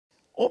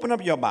Open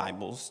up your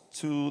Bibles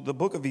to the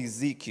book of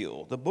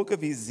Ezekiel. The book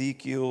of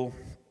Ezekiel,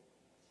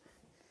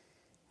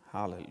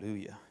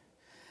 hallelujah,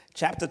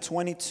 chapter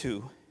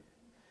 22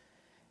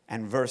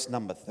 and verse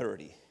number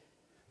 30.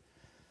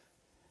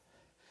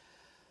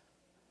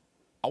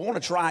 I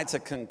want to try to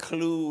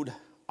conclude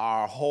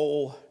our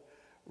whole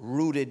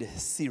Rooted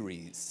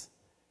series.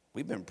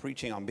 We've been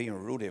preaching on being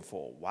rooted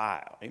for a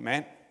while.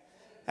 Amen.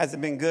 Has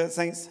it been good,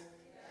 saints?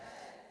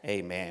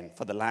 Amen.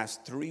 For the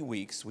last 3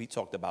 weeks, we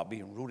talked about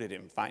being rooted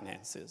in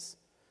finances.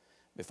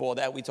 Before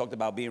that, we talked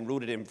about being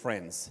rooted in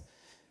friends.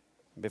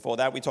 Before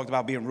that, we talked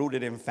about being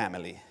rooted in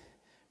family.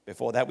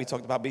 Before that, we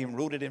talked about being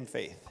rooted in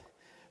faith.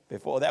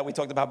 Before that, we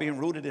talked about being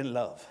rooted in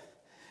love.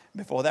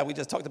 Before that, we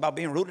just talked about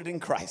being rooted in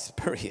Christ,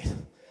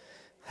 period.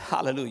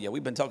 Hallelujah.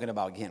 We've been talking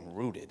about getting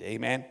rooted.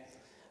 Amen.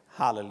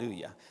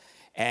 Hallelujah.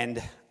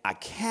 And I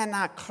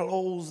cannot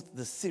close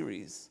the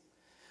series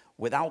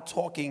without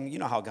talking, you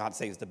know how God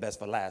saves the best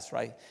for last,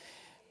 right?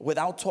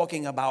 Without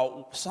talking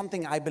about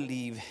something I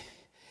believe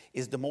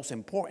is the most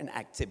important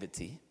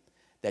activity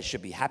that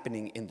should be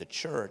happening in the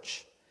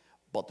church,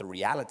 but the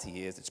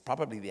reality is it's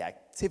probably the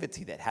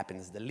activity that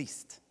happens the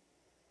least.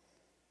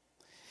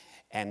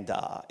 And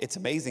it's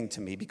amazing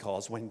to me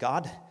because when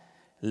God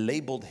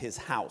labeled his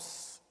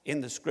house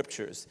in the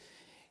scriptures,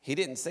 he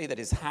didn't say that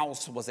his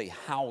house was a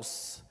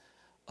house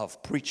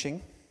of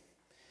preaching,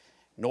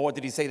 nor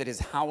did he say that his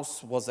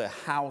house was a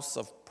house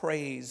of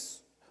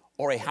praise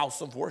or a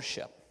house of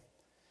worship.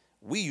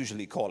 We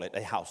usually call it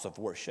a house of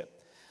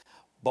worship.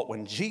 But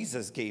when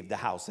Jesus gave the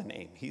house a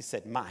name, he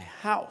said, "My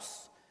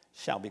house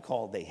shall be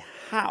called a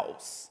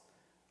house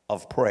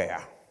of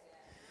prayer."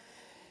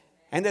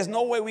 And there's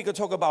no way we could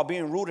talk about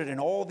being rooted in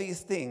all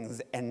these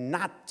things and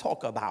not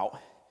talk about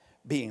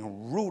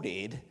being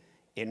rooted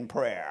in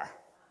prayer.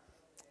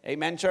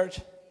 Amen,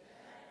 church?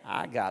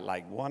 I got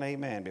like one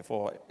amen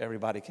before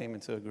everybody came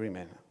into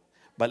agreement.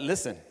 But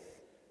listen,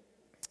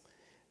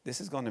 this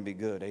is going to be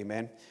good,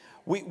 amen.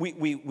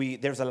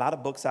 There's a lot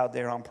of books out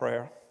there on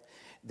prayer.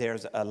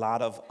 There's a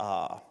lot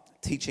of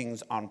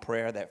teachings on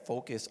prayer that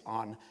focus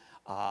on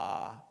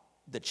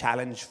the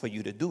challenge for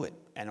you to do it.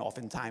 And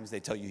oftentimes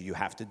they tell you you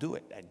have to do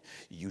it and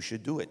you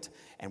should do it.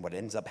 And what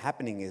ends up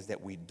happening is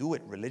that we do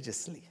it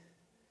religiously.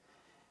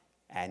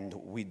 And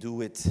we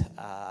do it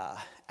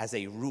as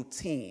a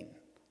routine.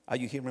 Are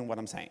you hearing what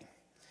I'm saying?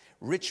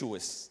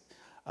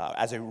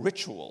 As a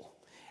ritual.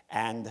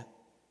 And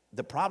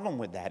the problem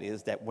with that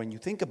is that when you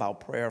think about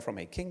prayer from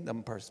a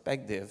kingdom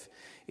perspective,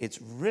 it's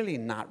really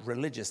not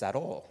religious at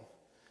all.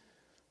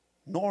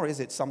 Nor is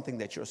it something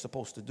that you're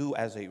supposed to do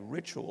as a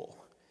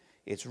ritual.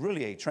 It's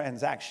really a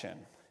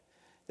transaction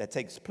that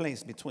takes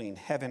place between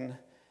heaven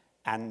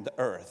and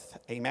earth.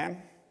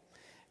 Amen?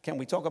 Can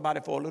we talk about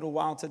it for a little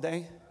while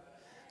today?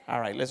 All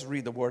right, let's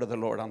read the word of the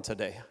Lord on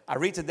today. I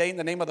read today in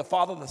the name of the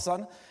Father, the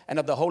Son, and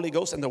of the Holy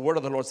Ghost, and the word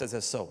of the Lord says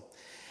as so.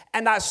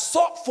 And I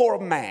sought for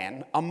a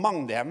man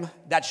among them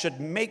that should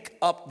make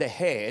up the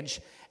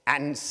hedge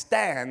and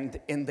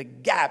stand in the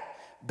gap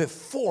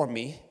before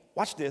me,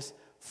 watch this,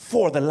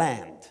 for the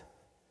land.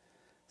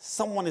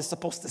 Someone is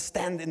supposed to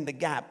stand in the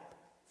gap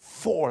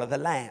for the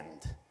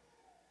land,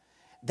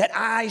 that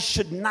I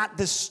should not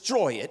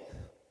destroy it,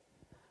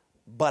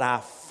 but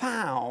I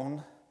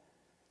found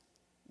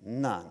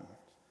none.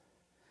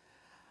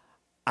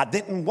 I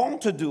didn't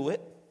want to do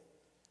it.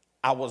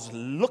 I was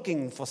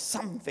looking for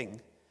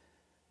something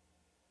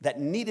that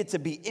needed to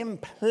be in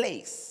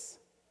place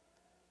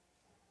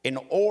in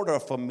order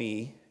for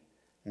me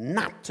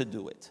not to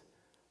do it.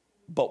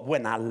 But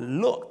when I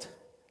looked,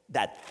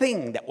 that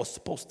thing that was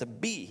supposed to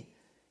be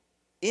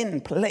in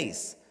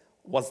place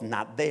was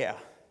not there.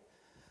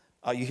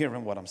 Are you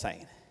hearing what I'm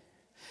saying?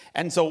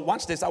 And so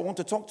watch this. I want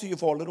to talk to you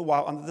for a little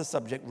while under the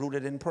subject,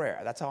 rooted in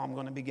prayer. That's how I'm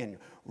going to begin.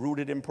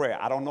 Rooted in prayer.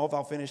 I don't know if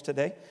I'll finish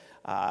today.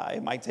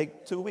 It might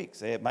take 2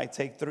 weeks. It might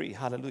take 3.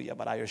 Hallelujah.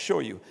 But I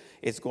assure you,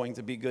 it's going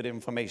to be good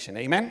information.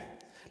 Amen?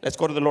 Let's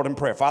go to the Lord in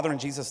prayer. Father, in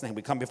Jesus' name,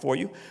 we come before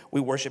you. We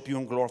worship you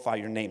and glorify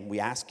your name. We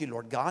ask you,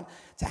 Lord God,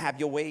 to have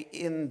your way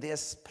in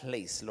this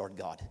place, Lord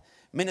God.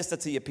 Minister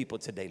to your people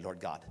today,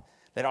 Lord God.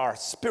 Let our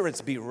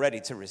spirits be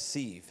ready to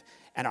receive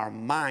and our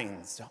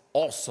minds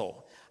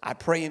also. I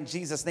pray in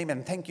Jesus' name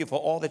and thank you for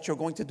all that you're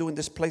going to do in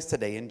this place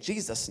today. In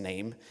Jesus'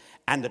 name.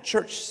 And the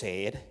church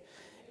said,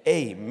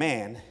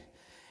 amen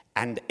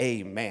and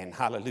amen.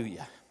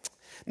 Hallelujah.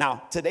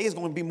 Now, today is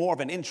going to be more of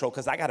an intro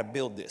because I got to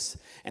build this.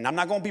 And I'm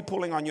not going to be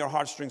pulling on your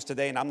heartstrings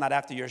today, and I'm not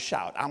after your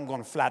shout. I'm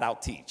going to flat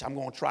out teach. I'm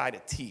going to try to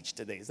teach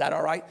today. Is that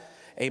all right?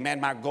 Amen.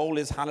 My goal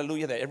is,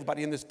 hallelujah, that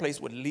everybody in this place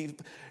would leave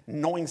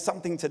knowing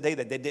something today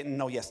that they didn't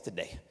know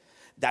yesterday.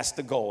 That's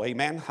the goal.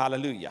 Amen.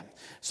 Hallelujah.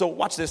 So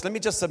watch this. Let me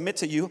just submit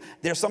to you.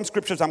 There's some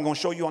scriptures I'm going to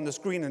show you on the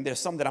screen, and there's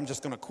some that I'm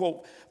just going to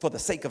quote for the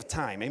sake of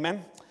time.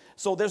 Amen.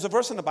 So there's a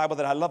verse in the Bible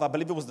that I love. I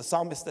believe it was the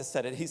psalmist that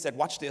said it. He said,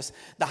 watch this.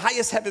 The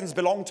highest heavens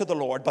belong to the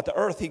Lord, but the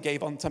earth he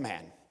gave unto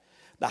man.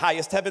 The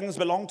highest heavens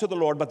belong to the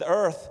Lord, but the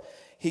earth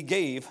he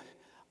gave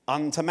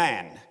unto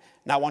man.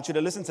 Now I want you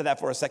to listen to that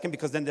for a second,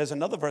 because then there's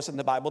another verse in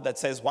the Bible that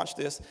says, watch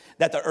this,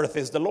 that the earth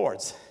is the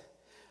Lord's.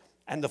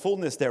 and the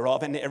fullness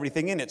thereof, and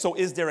everything in it. So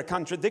is there a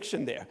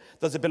contradiction there?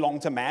 Does it belong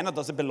to man or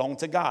does it belong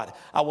to God?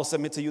 I will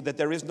submit to you that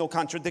there is no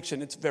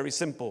contradiction. It's very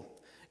simple.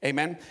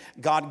 Amen.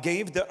 God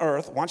gave the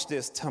earth, watch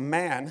this, to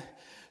man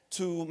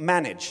to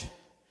manage,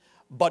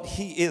 but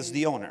he is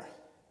the owner.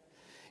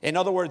 In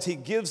other words, he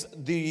gives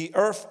the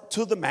earth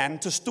to the man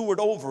to steward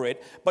over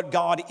it, but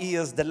God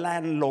is the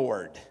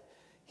landlord.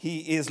 He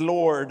is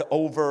Lord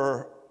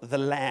over the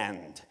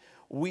land.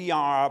 We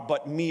are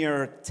but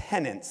mere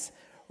tenants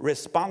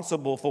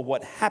responsible for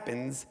what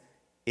happens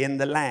in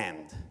the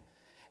land,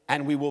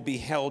 and we will be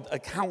held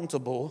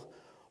accountable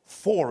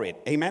for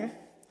it. Amen.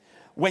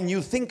 When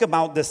you think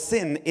about the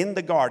sin in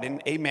the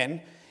garden,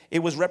 amen, it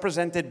was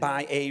represented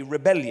by a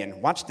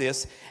rebellion. Watch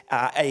this.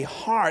 A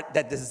heart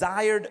that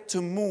desired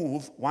to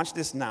move, watch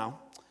this now,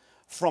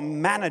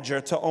 from manager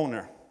to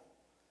owner.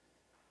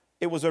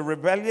 It was a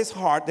rebellious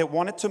heart that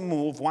wanted to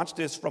move, watch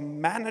this,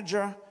 from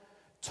manager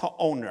to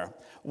owner.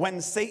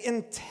 When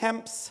Satan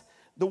tempts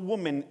the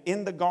woman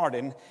in the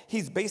garden,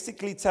 he's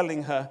basically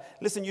telling her,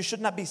 listen, you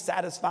should not be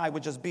satisfied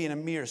with just being a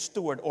mere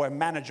steward or a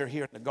manager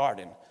here in the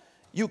garden.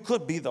 You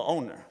could be the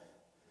owner.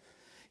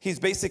 He's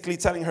basically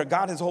telling her,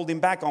 God is holding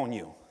back on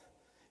you.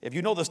 If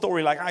you know the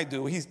story like I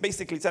do, he's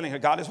basically telling her,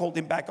 God is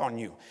holding back on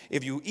you.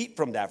 If you eat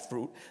from that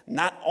fruit,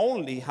 not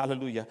only,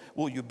 hallelujah,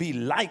 will you be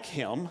like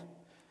him.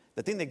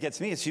 The thing that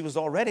gets me is she was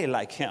already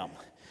like him.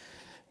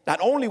 Not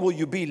only will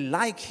you be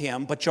like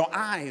him, but your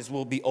eyes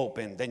will be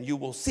opened and you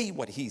will see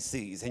what he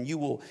sees and you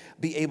will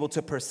be able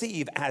to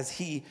perceive as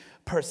he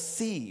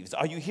perceives.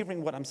 Are you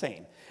hearing what I'm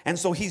saying? And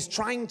so he's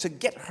trying to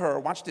get her,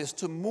 watch this,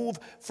 to move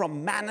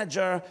from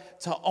manager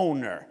to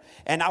owner.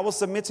 And I will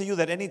submit to you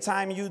that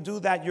anytime you do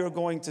that, you're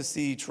going to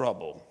see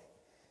trouble.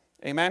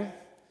 Amen?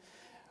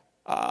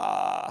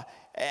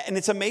 And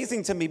it's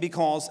amazing to me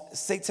because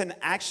Satan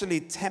actually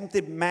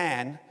tempted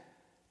man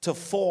to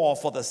fall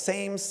for the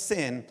same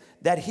sin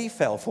that he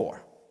fell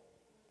for.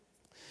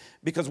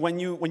 Because when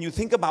you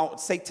think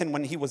about Satan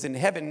when he was in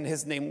heaven,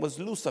 his name was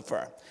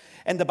Lucifer.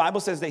 And the Bible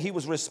says that he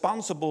was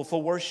responsible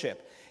for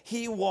worship.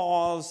 He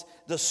was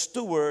the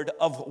steward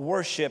of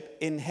worship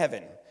in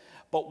heaven.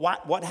 But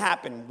what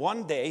happened?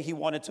 One day he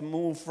wanted to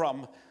move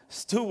from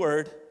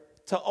steward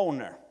to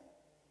owner.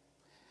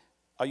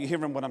 Are you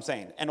hearing what I'm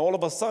saying? And all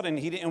of a sudden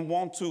he didn't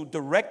want to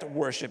direct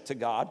worship to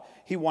God.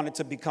 He wanted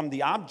to become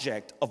the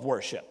object of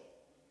worship.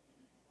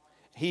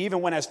 He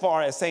even went as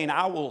far as saying,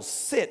 I will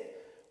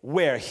sit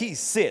where he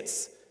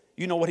sits.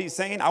 You know what he's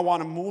saying? I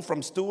want to move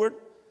from steward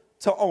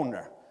to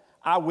owner.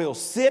 I will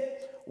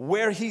sit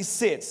where he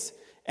sits.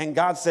 And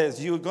God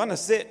says, you're going to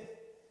sit.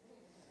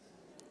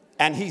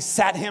 And he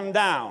sat him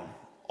down,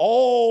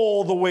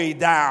 all the way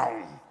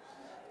down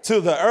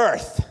to the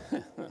earth.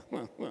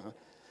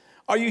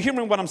 Are you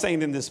hearing what I'm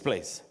saying in this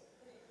place?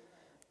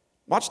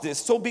 Watch this.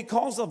 So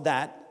because of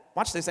that,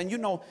 watch this. And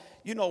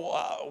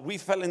we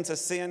fell into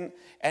sin,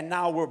 and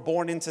now we're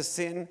born into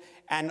sin,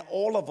 and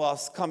all of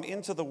us come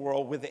into the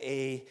world with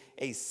a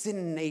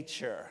sin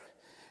nature,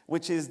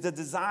 which is the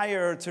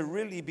desire to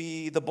really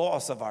be the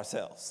boss of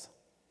ourselves.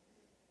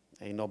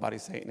 Ain't nobody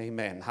saying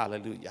amen,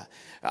 hallelujah.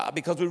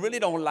 Because we really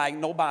don't like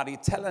nobody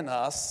telling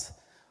us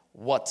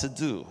what to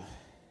do.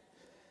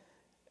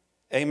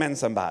 Amen,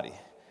 somebody.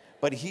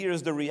 But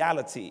here's the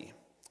reality.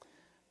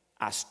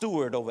 I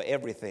steward over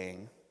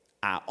everything.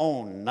 I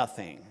own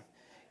nothing.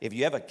 If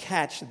you ever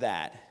catch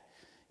that,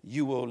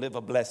 you will live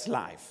a blessed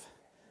life.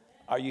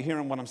 Are you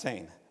hearing what I'm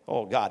saying?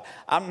 Oh, God.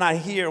 I'm not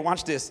here,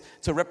 watch this,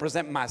 to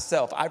represent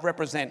myself. I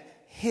represent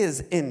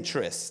his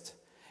interest.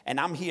 And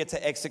I'm here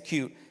to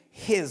execute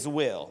his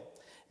will,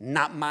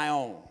 not my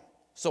own.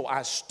 So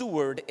I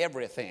steward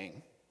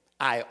everything.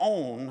 I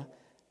own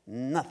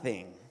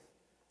nothing.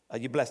 Are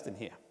you blessed in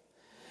here?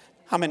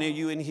 How many of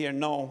you in here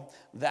know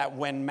that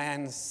when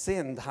man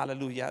sinned,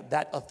 hallelujah,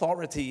 that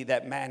authority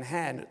that man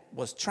had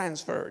was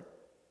transferred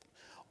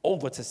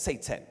over to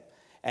Satan.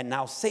 And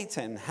now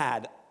Satan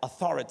had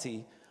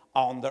authority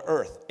on the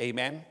earth.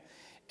 Amen.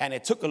 And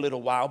it took a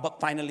little while, but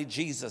finally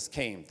Jesus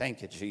came.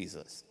 Thank you,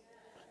 Jesus.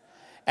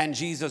 And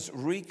Jesus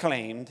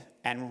reclaimed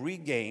and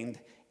regained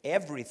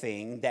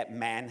everything that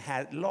man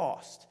had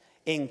lost,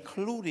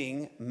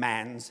 including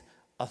man's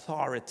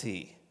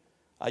authority.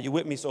 Are you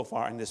with me so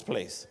far in this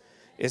place?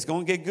 It's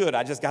going to get good.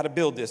 I just got to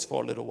build this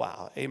for a little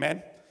while.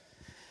 Amen.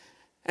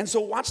 And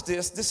so watch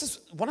this. This is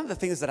one of the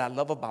things that I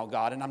love about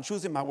God, and I'm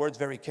choosing my words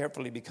very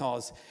carefully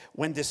because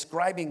when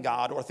describing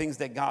God or things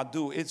that God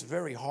do, it's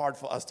very hard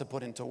for us to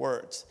put into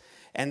words.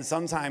 And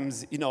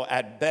sometimes,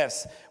 at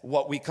best,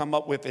 what we come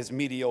up with is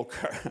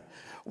mediocre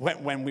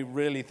when we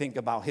really think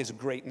about his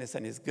greatness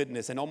and his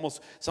goodness. And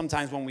almost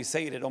sometimes when we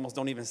say it, it almost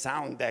don't even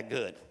sound that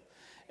good.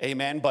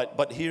 Amen.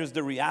 But here's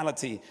the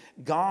reality.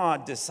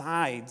 God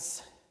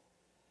decides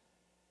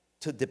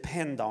to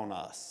depend on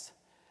us.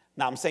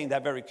 Now, I'm saying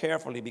that very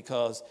carefully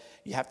because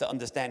you have to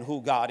understand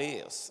who God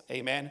is.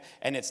 Amen.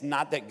 And it's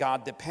not that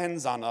God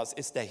depends on us,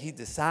 it's that he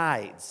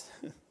decides.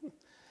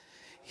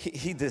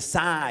 He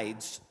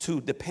decides to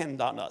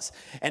depend on us.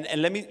 And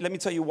let me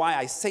tell you why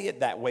I say it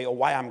that way, or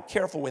why I'm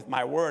careful with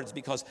my words,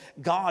 because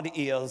God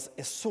is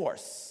a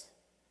source.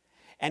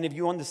 And if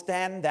you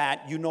understand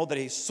that, you know that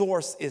a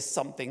source is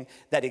something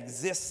that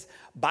exists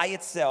by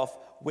itself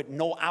with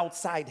no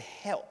outside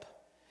help.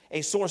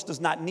 A source does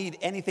not need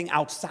anything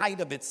outside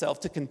of itself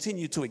to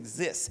continue to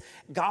exist.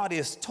 God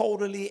is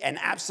totally and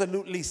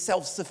absolutely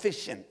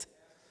self-sufficient.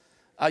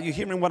 Are you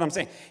hearing what I'm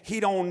saying? He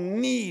don't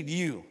need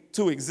you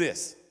to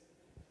exist.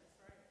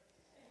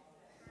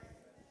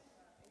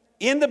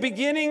 In the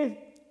beginning,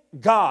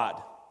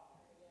 God.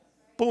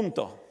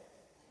 Punto.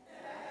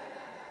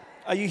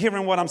 Are you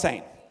hearing what I'm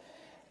saying?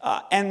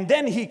 And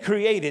then he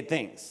created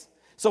things.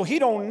 So he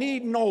don't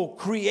need no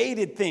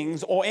created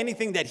things or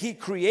anything that he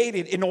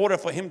created in order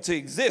for him to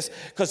exist,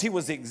 because he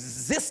was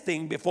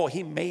existing before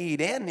he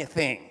made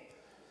anything.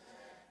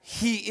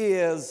 He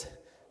is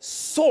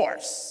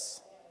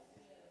source.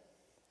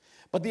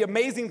 But the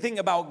amazing thing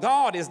about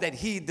God is that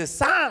he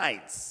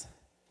decides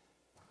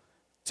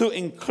to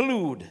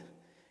include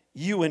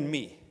you and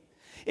me.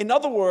 In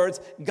other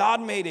words,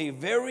 God made a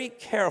very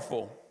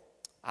careful,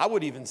 I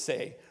would even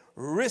say,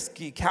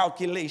 risky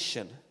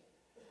calculation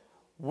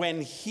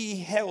when he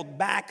held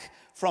back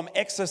from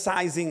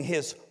exercising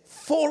his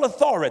full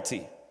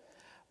authority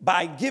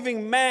by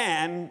giving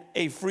man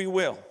a free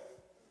will.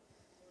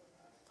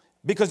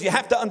 Because you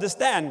have to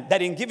understand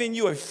that in giving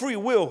you a free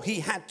will, he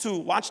had to,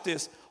 watch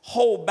this,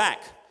 hold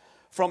back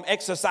from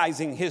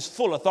exercising his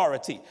full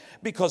authority,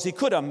 because he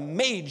could have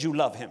made you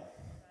love him.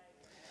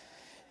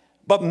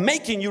 But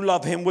making you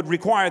love him would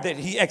require that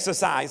he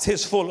exercise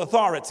his full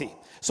authority.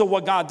 So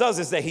what God does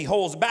is that he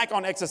holds back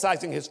on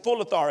exercising his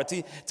full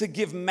authority to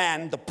give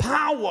man the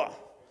power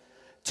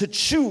to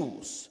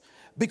choose,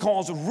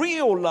 because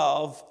real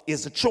love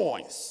is a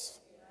choice.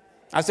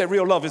 I said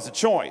real love is a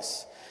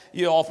choice.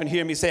 You often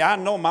hear me say, I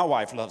know my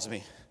wife loves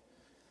me.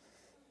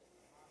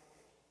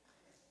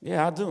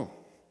 Yeah, I do.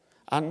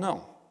 I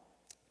know.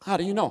 How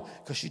do you know?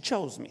 Because she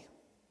chose me.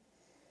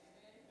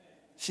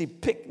 She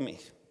picked me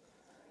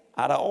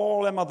out of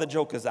all them other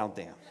jokers out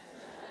there.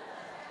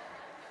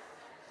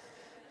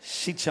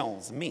 She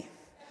chose me.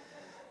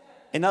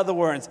 In other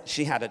words,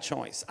 she had a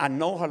choice. I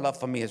know her love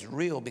for me is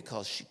real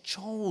because she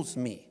chose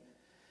me.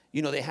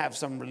 You know, they have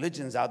some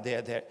religions out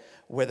there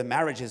where the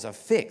marriages are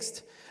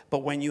fixed. But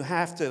when you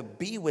have to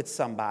be with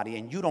somebody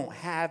and you don't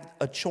have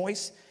a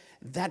choice,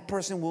 that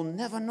person will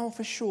never know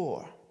for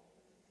sure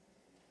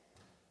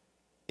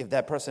if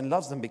that person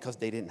loves them, because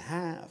they didn't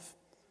have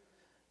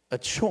a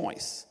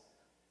choice.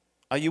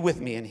 Are you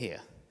with me in here?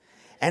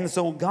 And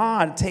so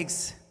God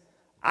takes,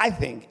 I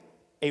think,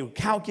 a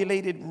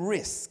calculated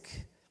risk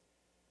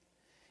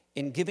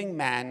in giving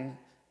man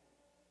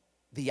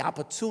the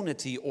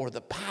opportunity or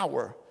the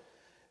power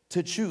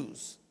to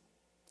choose.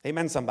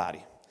 Amen,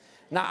 somebody.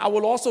 Now, I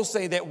will also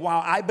say that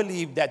while I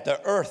believe that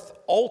the earth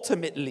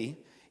ultimately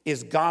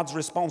is God's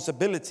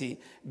responsibility,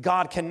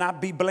 God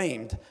cannot be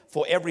blamed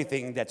for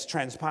everything that's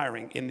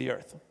transpiring in the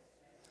earth.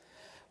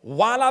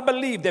 While I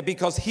believe that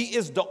because he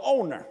is the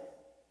owner,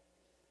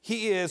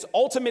 he is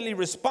ultimately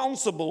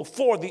responsible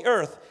for the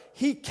earth,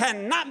 he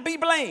cannot be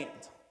blamed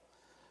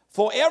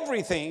for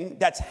everything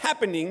that's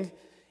happening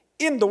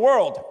in the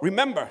world.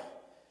 Remember,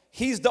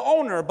 he's the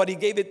owner, but he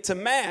gave it to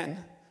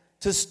man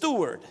to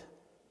steward.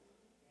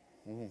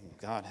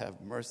 God have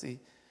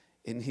mercy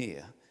in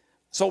here.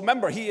 So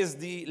remember, he is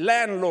the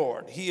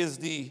landlord. He is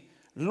the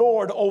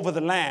Lord over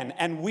the land,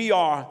 and we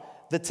are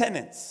the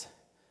tenants.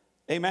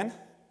 Amen?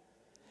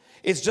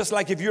 It's just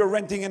like if you're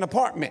renting an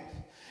apartment.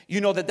 You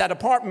know that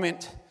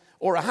apartment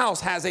or a house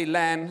has a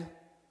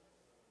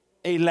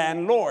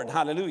landlord.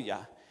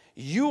 Hallelujah.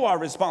 You are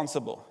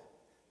responsible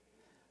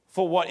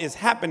for what is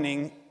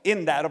happening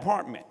in that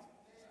apartment.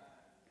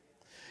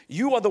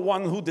 You are the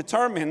one who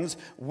determines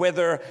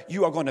whether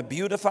you are going to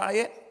beautify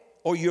it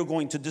or you're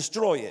going to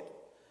destroy it.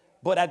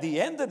 But at the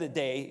end of the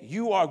day,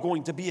 you are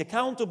going to be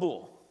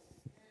accountable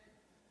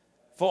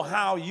for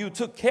how you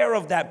took care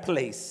of that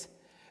place,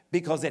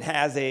 because it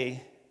has a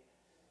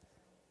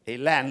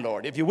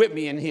landlord. If you're with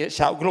me in here,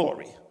 shout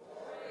glory.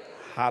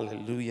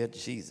 Hallelujah,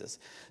 Jesus.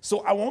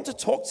 So I want to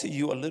talk to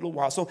you a little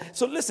while. So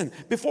listen,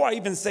 before I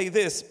even say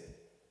this,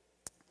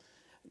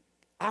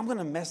 I'm going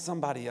to mess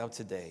somebody up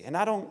today. And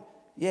I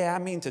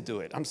mean to do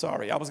it. I'm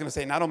sorry. I was going to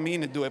say, and I don't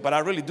mean to do it, but I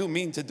really do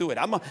mean to do it.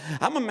 I'm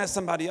going to mess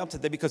somebody up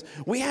today, because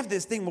we have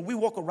this thing where we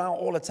walk around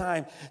all the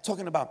time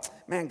talking about,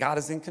 man, God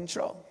is in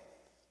control.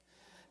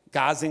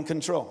 God's in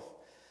control.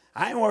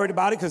 I ain't worried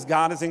about it because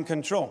God is in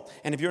control.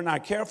 And if you're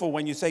not careful,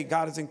 when you say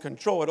God is in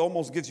control, it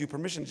almost gives you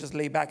permission to just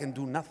lay back and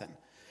do nothing,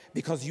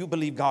 because you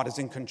believe God is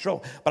in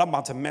control. But I'm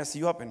about to mess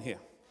you up in here.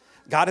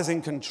 God is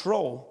in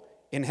control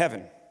in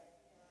heaven.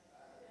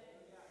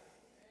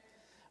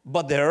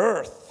 But the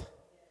earth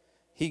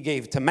he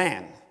gave to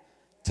man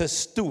to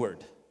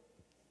steward.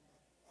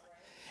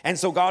 And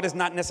so God is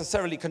not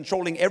necessarily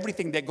controlling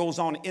everything that goes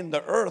on in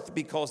the earth,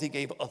 because he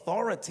gave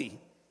authority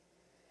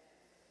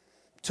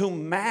to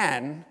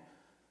man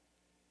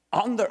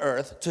on the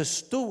earth to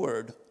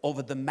steward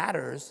over the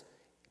matters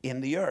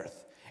in the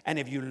earth. And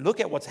if you look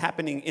at what's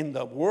happening in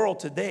the world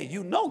today,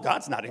 you know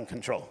God's not in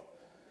control.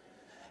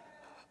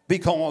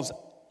 Because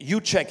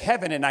you check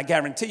heaven, and I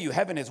guarantee you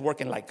heaven is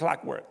working like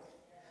clockwork.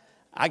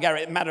 I got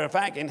it. Matter of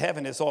fact, in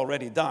heaven, it's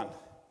already done.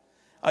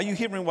 Are you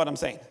hearing what I'm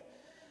saying?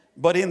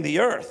 But in the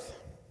earth,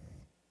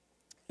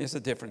 it's a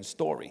different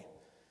story.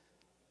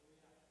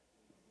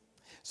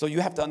 So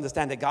you have to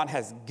understand that God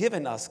has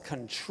given us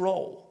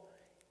control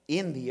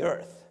in the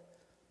earth.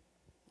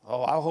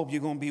 Oh, I hope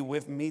you're going to be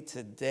with me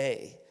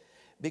today,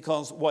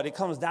 because what it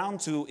comes down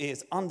to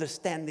is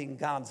understanding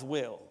God's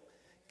will.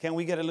 Can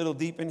we get a little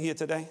deep in here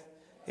today?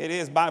 It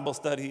is Bible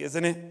study,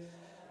 isn't it?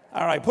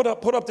 All right, put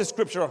up the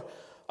scripture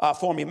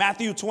for me.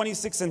 Matthew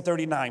 26 and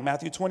 39.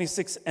 Matthew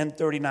 26 and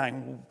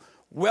 39.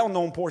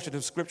 Well-known portion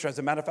of scripture. As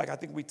a matter of fact, I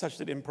think we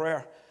touched it in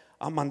prayer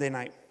on Monday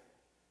night.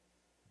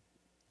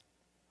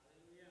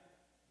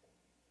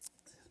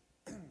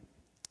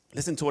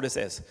 Listen to what it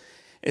says.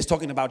 It's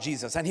talking about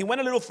Jesus. And he went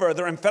a little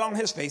further and fell on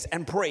his face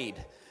and prayed,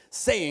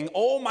 saying,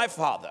 "Oh, my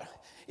Father,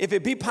 if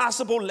it be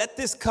possible, let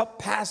this cup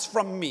pass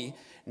from me.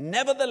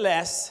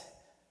 Nevertheless,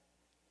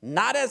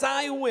 not as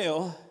I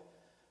will,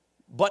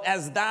 but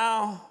as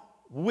thou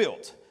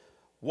wilt."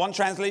 One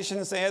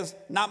translation says,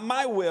 "Not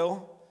my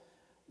will,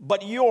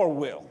 but your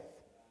will."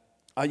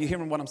 Are you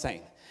hearing what I'm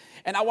saying?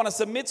 And I want to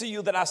submit to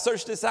you that I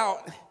searched this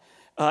out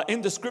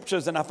in the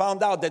scriptures, and I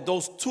found out that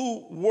those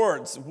two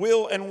words,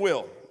 will and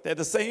will, they're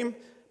the same,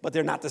 but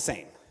they're not the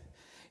same.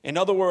 In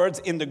other words,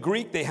 in the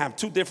Greek, they have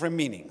two different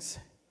meanings.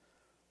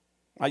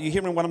 Are you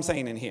hearing what I'm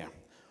saying in here?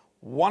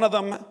 One of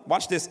them,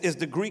 watch this, is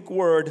the Greek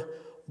word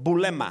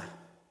boulema.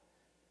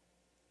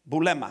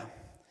 Boulema.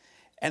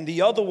 And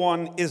the other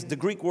one is the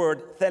Greek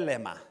word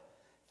thelema.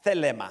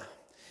 Thelema.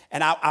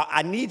 And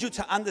I need you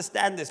to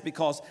understand this,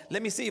 because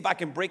let me see if I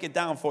can break it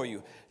down for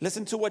you.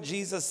 Listen to what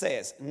Jesus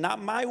says.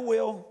 Not my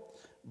will,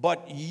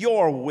 but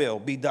your will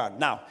be done.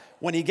 Now,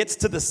 when he gets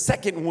to the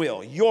second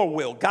will, your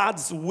will,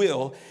 God's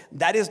will,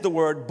 that is the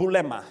word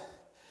boulema.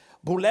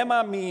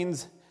 Boulema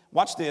means,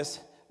 watch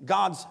this,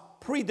 God's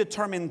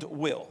predetermined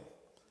will.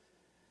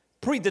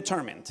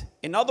 Predetermined.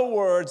 In other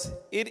words,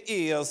 it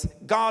is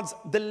God's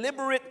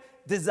deliberate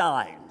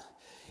design.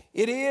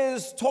 It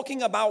is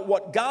talking about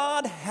what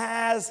God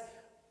has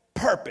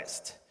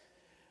purposed.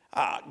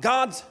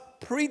 God's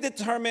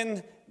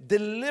predetermined,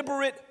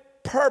 deliberate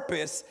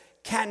purpose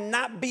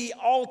cannot be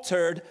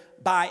altered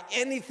by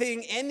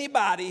anything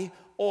anybody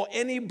or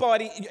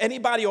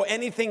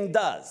anything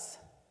does.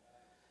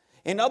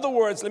 In other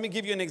words, let me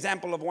give you an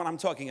example of what I'm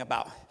talking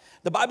about.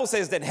 The Bible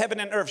says that heaven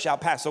and earth shall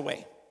pass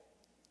away.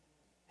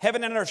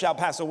 Heaven and earth shall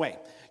pass away.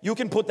 You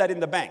can put that in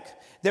the bank.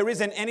 There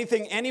isn't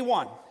anything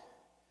anyone,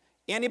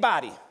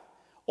 anybody,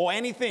 or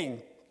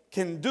anything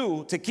can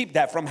do to keep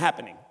that from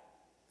happening.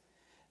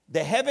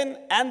 The heaven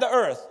and the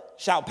earth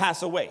shall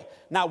pass away.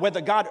 Now,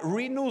 whether God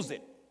renews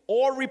it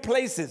or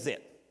replaces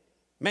it,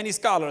 many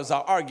scholars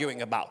are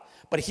arguing about.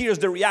 But here's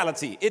the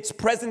reality. Its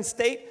present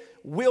state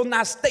will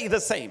not stay the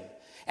same.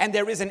 And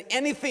there isn't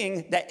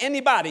anything that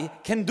anybody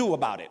can do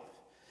about it.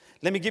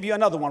 Let me give you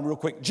another one real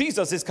quick.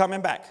 Jesus is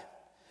coming back.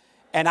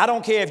 And I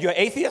don't care if you're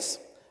atheist.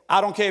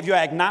 I don't care if you're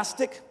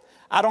agnostic.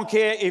 I don't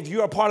care if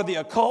you're a part of the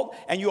occult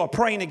and you are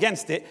praying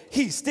against it.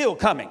 He's still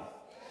coming.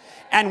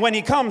 And when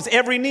he comes,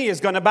 every knee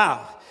is going to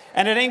bow.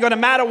 And it ain't going to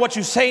matter what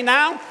you say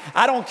now.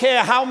 I don't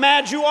care how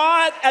mad you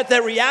are at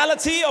the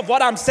reality of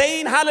what I'm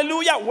saying.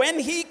 Hallelujah. When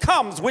he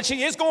comes, which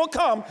he is going to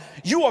come,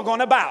 you are going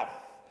to bow.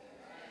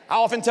 I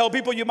often tell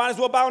people you might as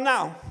well bow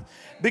now,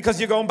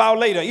 because you're going to bow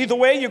later. Either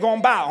way, you're going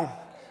to bow.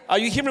 Are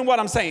you hearing what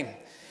I'm saying?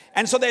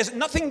 And so there's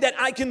nothing that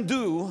I can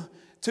do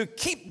to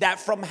keep that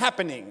from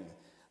happening.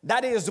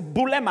 That is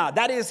boulema.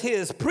 That is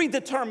his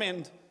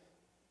predetermined,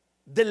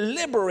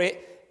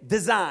 deliberate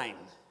design.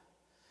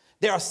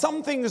 There are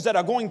some things that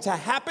are going to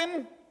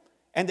happen,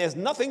 and there's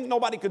nothing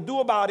nobody could do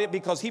about it,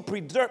 because he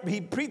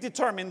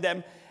predetermined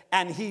them,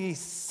 and he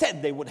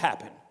said they would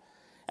happen.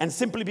 And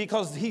simply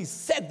because he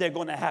said they're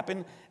going to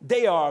happen,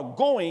 they are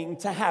going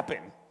to happen.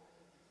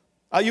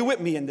 Are you with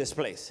me in this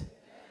place?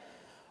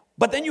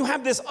 But then you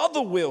have this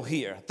other will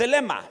here,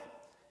 thelema.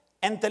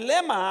 And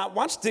thelema,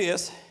 watch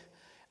this,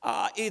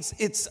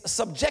 it's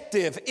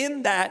subjective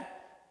in that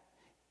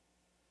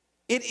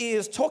it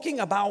is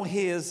talking about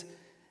his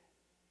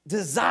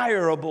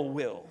desirable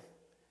will,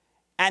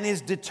 and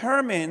is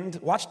determined,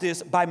 watch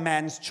this, by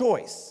man's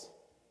choice.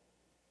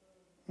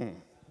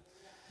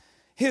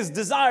 His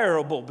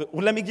desirable, but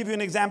let me give you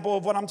an example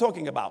of what I'm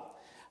talking about.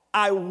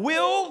 I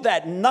will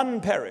that none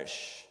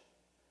perish,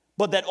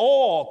 but that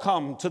all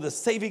come to the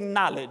saving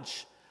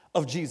knowledge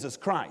of Jesus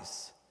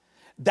Christ.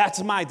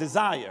 That's my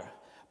desire.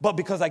 But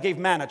because I gave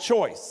man a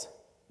choice.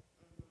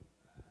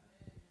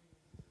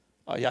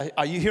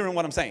 Are you hearing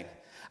what I'm saying?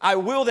 I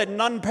will that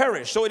none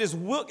perish. So it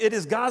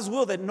is God's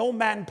will that no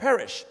man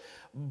perish.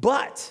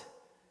 But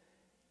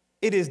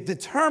it is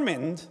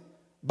determined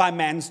by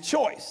man's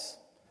choice,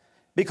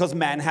 because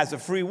man has a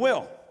free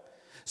will.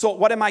 So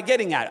what am I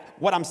getting at?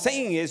 What I'm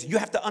saying is, you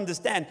have to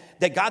understand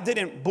that God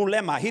didn't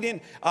boulema. He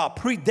didn't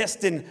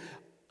predestine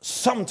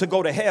some to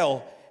go to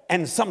hell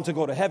and some to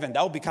go to heaven.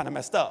 That would be kind of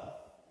messed up.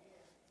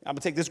 I'm going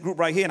to take this group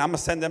right here and I'm going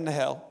to send them to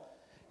hell.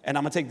 And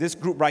I'm going to take this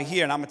group right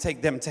here and I'm going to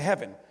take them to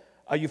heaven.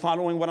 Are you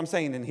following what I'm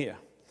saying in here?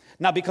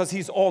 Now, because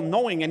he's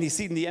all-knowing and he's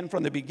seen the end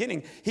from the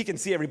beginning, he can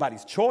see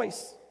everybody's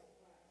choice.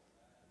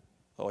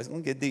 Oh, it's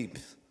going to get deep.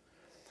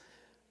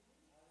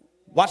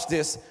 Watch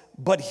this.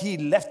 But he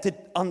left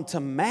it unto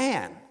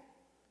man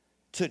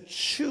to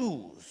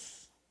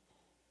choose.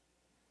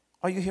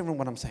 Are you hearing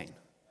what I'm saying?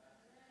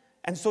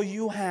 And so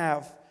you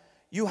have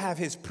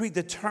his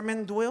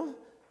predetermined will,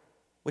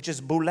 which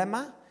is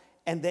bulema,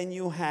 and then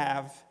you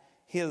have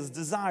his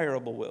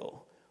desirable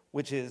will,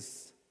 which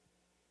is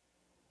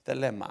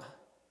thelema.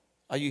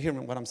 Are you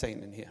hearing what I'm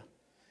saying in here?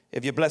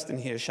 If you're blessed in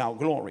here, shout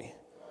glory.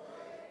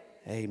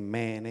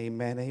 Amen,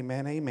 amen,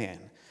 amen, amen.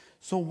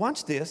 So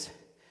watch this.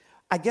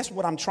 I guess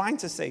what I'm trying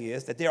to say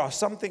is that there are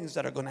some things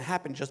that are going to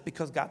happen just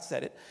because God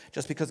said it,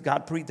 just because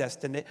God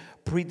predestined it,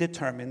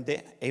 predetermined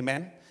it,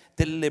 amen,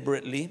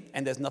 deliberately,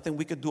 and there's nothing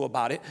we could do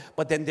about it.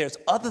 But then there's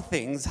other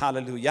things,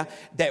 hallelujah,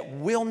 that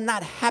will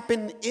not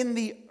happen in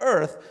the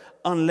earth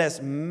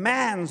unless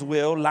man's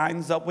will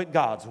lines up with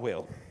God's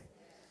will.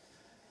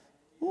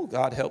 Oh,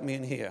 God, help me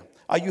in here.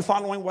 Are you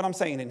following what I'm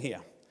saying in here?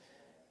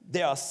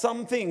 There are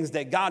some things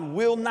that God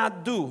will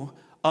not do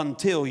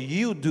until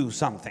you do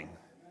something.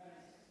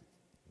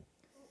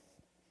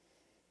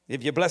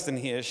 If you're blessed in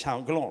here,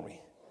 shout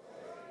glory.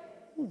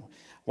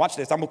 Watch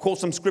this. I'm going to quote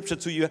some scripture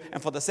to you,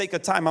 and for the sake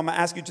of time, I'm going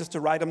to ask you just to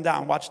write them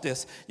down. Watch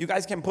this. You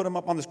guys can put them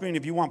up on the screen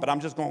if you want, but I'm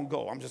just going to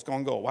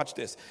go. Watch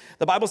this.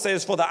 The Bible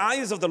says, for the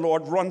eyes of the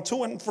Lord run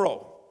to and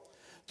fro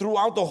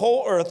throughout the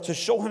whole earth to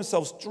show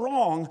himself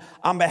strong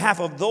on behalf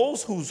of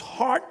those whose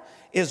heart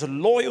is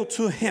loyal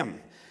to him.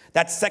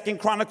 That's 2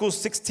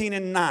 Chronicles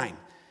 16:9.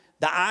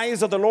 The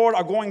eyes of the Lord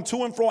are going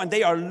to and fro, and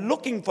they are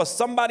looking for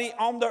somebody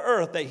on the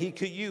earth that he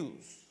could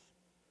use.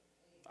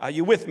 Are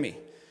you with me?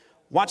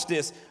 Watch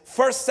this.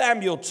 1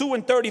 Samuel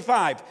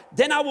 2:35.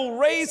 Then I will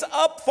raise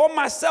up for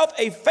myself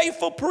a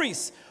faithful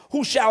priest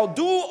who shall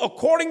do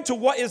according to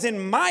what is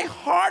in my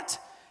heart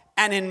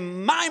and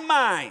in my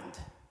mind.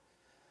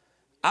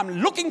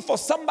 I'm looking for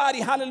somebody,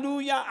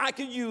 hallelujah, I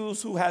could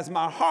use who has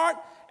my heart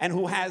and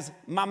who has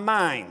my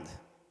mind.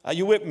 Are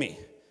you with me?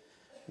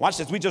 Watch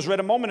this. We just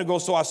read a moment ago.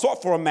 So I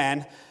sought for a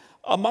man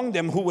among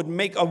them who would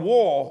make a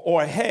wall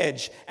or a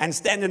hedge and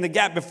stand in the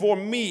gap before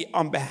me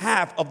on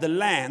behalf of the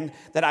land,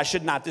 that I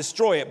should not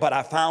destroy it. But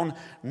I found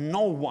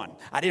no one.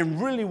 I didn't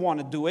really want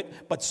to do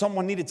it, but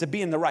someone needed to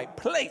be in the right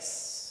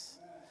place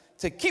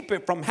to keep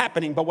it from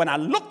happening. But when I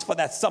looked for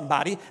that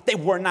somebody, they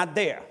were not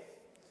there.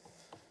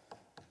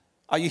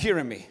 Are you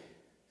hearing me?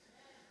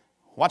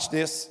 Watch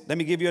this. Let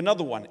me give you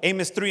another one.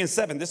 Amos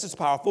 3:7. This is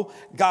powerful.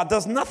 God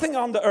does nothing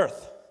on the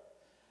earth.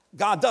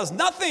 God does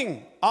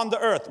nothing on the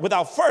earth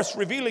without first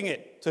revealing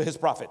it to his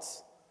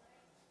prophets.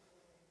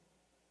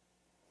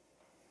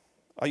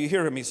 Are you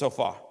hearing me so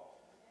far?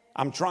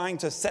 I'm trying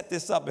to set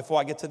this up before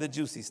I get to the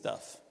juicy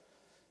stuff.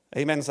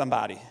 Amen,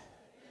 somebody.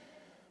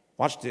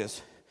 Watch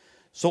this.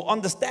 So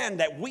understand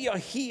that we are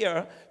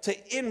here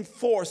to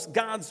enforce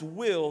God's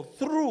will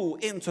through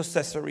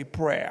intercessory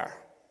prayer.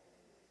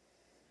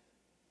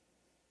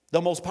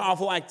 The most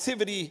powerful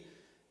activity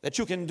that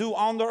you can do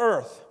on the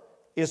earth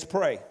is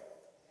pray.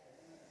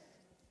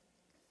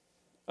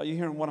 Are you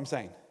hearing what I'm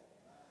saying?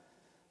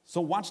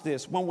 So watch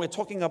this. When we're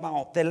talking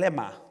about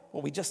thelema,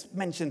 what we just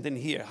mentioned in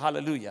here,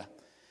 hallelujah,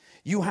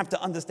 you have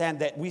to understand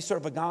that we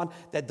serve a God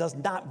that does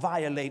not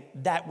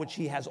violate that which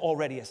he has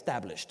already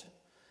established.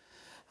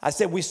 I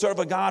said we serve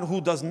a God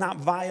who does not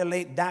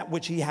violate that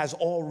which he has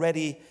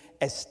already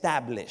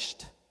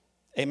established.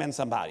 Amen,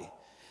 somebody.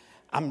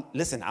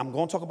 Listen, I'm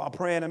going to talk about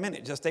prayer in a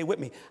minute. Just stay with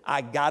me. I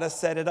got to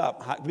set it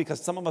up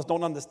because some of us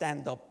don't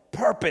understand the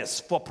purpose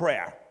for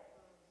prayer.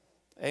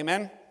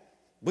 Amen.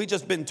 We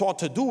just been taught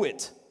to do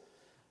it.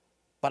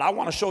 But I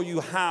want to show you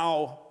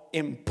how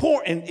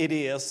important it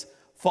is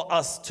for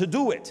us to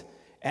do it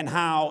and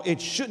how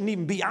it shouldn't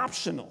even be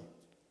optional.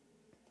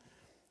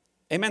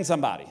 Amen,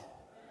 somebody.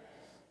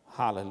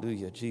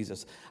 Hallelujah,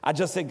 Jesus. I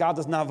just said God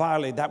does not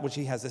violate that which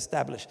he has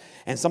established.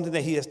 And something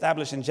that he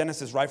established in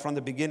Genesis right from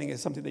the beginning is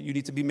something that you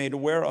need to be made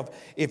aware of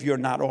if you're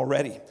not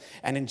already.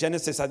 And in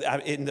Genesis,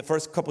 in the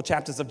first couple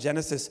chapters of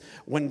Genesis,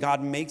 when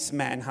God makes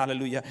man,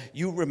 hallelujah,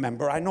 you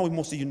remember, I know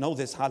most of you know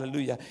this,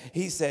 hallelujah.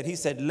 He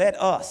said, let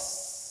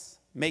us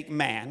make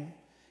man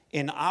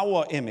in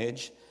our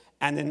image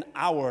and in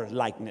our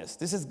likeness.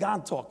 This is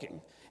God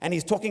talking. And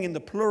he's talking in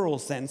the plural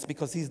sense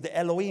because he's the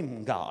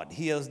Elohim God.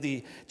 He is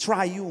the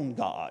triune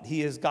God.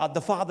 He is God the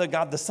Father,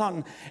 God the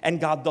Son, and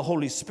God the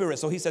Holy Spirit.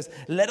 So he says,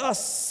 let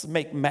us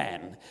make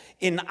man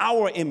in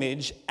our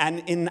image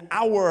and in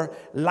our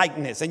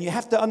likeness. And you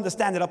have to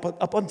understand that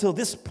up until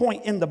this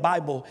point in the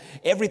Bible,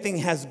 everything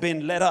has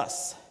been let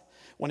us.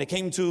 When it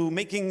came to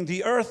making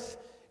the earth,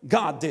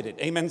 God did it.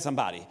 Amen,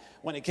 somebody.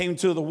 When it came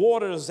to the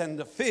waters and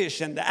the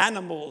fish and the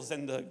animals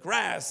and the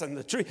grass and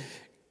the tree,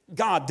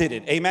 God did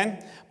it.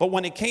 Amen. But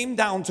when it came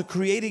down to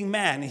creating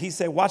man, he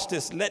said, watch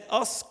this, let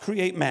us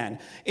create man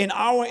in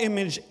our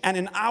image and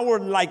in our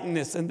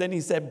likeness. And then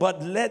he said,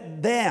 but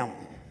let them.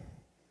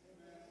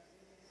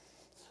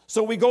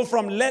 So we go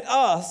from let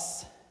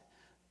us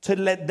to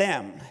let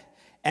them.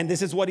 And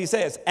this is what he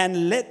says,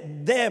 and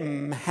let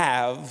them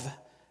have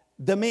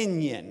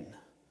dominion.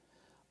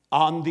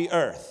 on the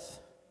earth.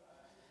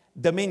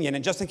 Dominion.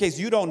 And just in case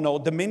you don't know,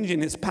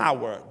 dominion is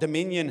power.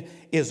 Dominion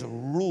is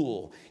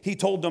rule. He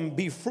told them,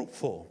 be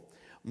fruitful,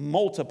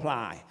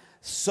 multiply,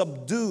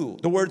 subdue.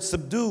 The word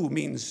subdue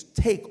means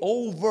take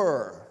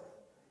over.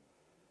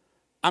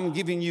 I'm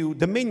giving you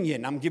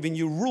dominion. I'm giving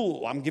you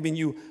rule. I'm giving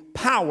you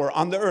power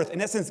on the earth.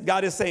 In essence,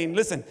 God is saying,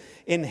 listen,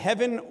 in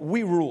heaven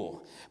we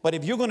rule. But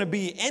if you're going to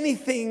be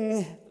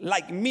anything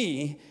like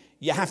me,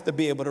 you have to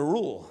be able to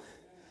rule.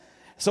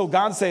 So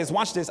God says,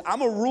 watch this, I'm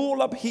going to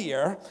rule up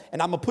here,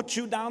 and I'm going to put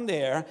you down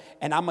there,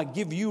 and I'm going to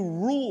give you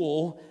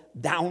rule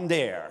down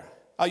there.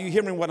 Are you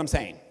hearing what I'm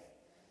saying?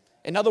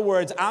 In other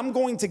words, I'm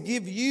going to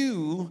give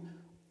you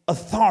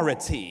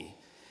authority.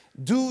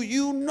 Do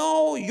you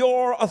know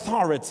your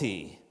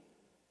authority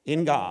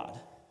in God?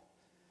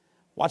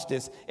 Watch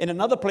this. In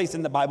another place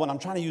in the Bible, and I'm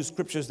trying to use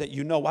scriptures that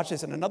you know. Watch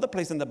this. In another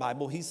place in the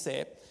Bible, he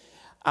said,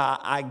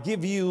 I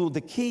give you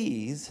the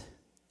keys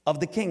of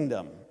the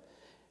kingdom.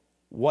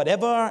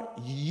 Whatever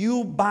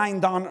you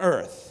bind on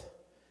earth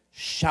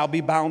shall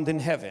be bound in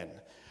heaven.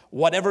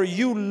 Whatever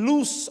you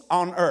loose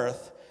on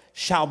earth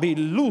shall be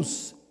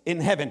loose in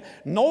heaven.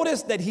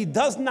 Notice that he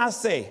does not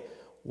say,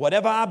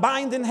 whatever I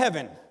bind in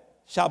heaven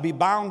shall be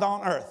bound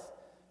on earth.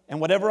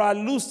 And whatever I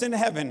loose in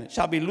heaven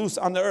shall be loose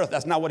on the earth.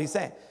 That's not what he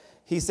said.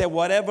 He said,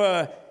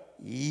 whatever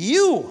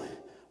you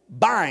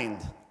bind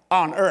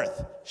on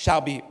earth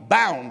shall be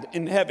bound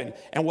in heaven.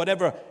 And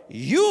whatever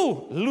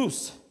you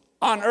loose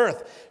on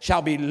earth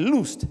shall be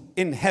loosed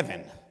in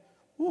heaven.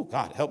 Oh,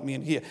 God, help me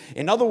in here.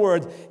 In other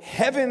words,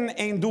 heaven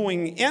ain't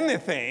doing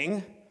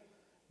anything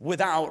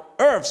without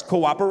earth's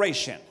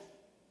cooperation.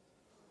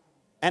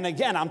 And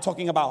again, I'm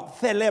talking about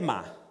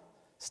thelema.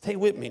 Stay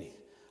with me.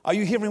 Are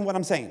you hearing what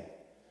I'm saying?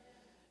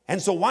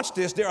 And so watch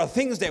this. There are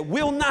things that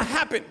will not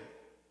happen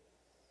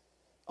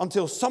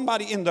until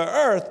somebody in the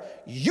earth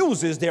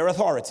uses their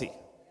authority.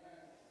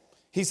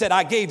 He said,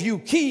 I gave you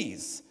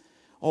keys.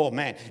 Oh,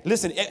 man.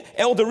 Listen,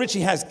 Elder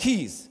Richie has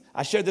keys.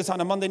 I shared this on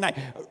a Monday night.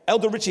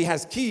 Elder Richie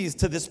has keys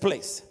to this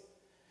place.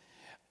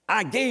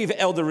 I gave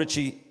Elder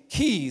Richie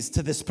keys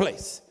to this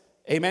place.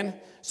 Amen.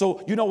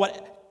 So you know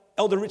what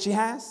Elder Richie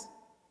has?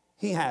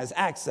 He has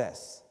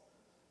access.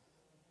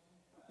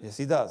 Yes,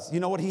 he does. You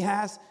know what he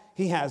has?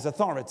 He has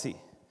authority.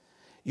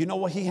 You know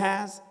what he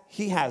has?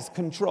 He has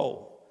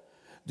control.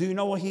 Do you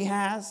know what he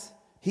has?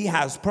 He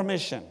has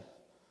permission.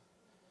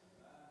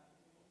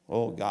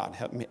 Oh, God,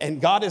 help me.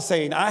 And God is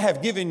saying, I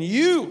have given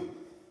you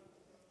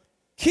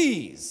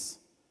keys.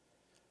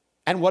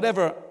 And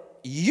whatever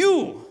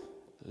you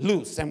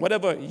loose and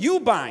whatever you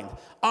bind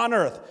on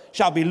earth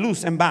shall be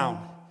loose and bound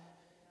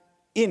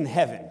in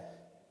heaven.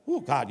 Oh,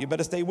 God, you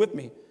better stay with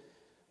me.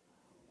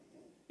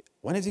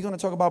 When is he going to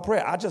talk about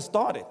prayer? I just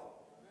started.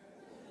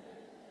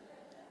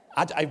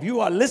 If you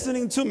are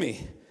listening to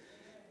me,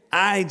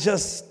 I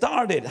just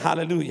started.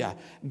 Hallelujah.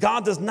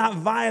 God does not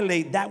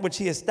violate that which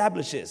he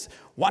establishes.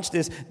 Watch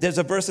this. There's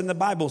a verse in the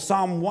Bible,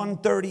 Psalm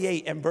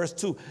 138 and verse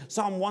 2.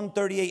 Psalm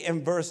 138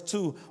 and verse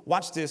 2.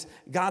 Watch this.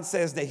 God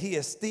says that he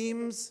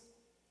esteems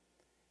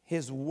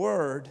his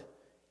word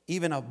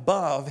even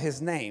above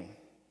his name.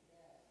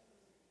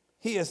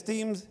 He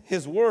esteems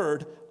his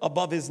word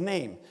above his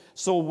name.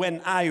 So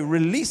when I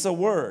release a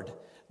word,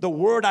 the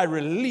word I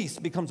release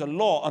becomes a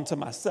law unto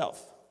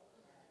myself.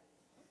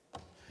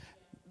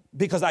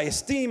 Because I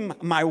esteem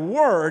my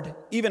word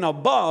even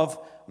above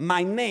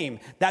my name.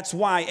 That's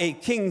why a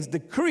king's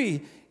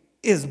decree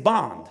is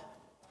bond.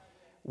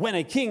 When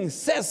a king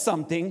says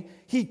something,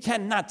 he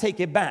cannot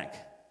take it back.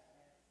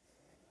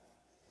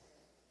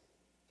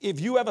 If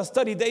you ever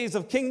study Days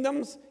of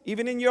Kingdoms,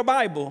 even in your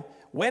Bible,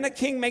 when a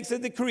king makes a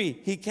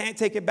decree, he can't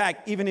take it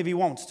back even if he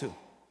wants to.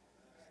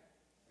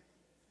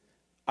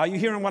 Are you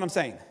hearing what I'm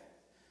saying?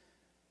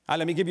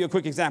 Let me give you a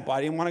quick example.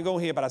 I didn't want to go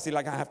here, but I see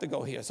like I have to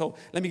go here. So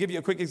let me give you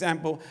a quick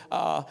example.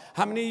 How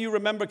many of you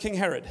remember King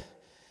Herod?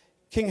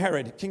 King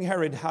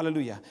Herod,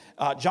 hallelujah.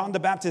 John the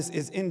Baptist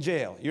is in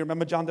jail. You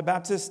remember John the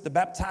Baptist, the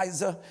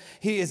baptizer?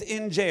 He is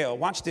in jail.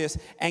 Watch this.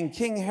 And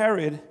King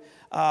Herod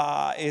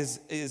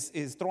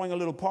is throwing a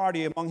little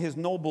party among his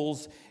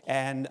nobles,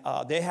 and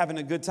they're having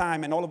a good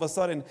time. And all of a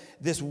sudden,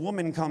 this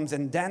woman comes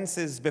and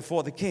dances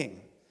before the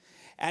king.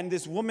 And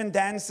this woman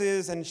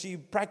dances, and she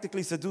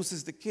practically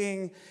seduces the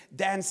king,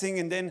 dancing.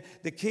 And then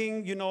the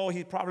king, you know,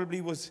 he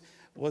probably was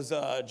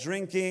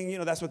drinking. You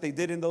know, that's what they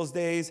did in those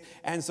days.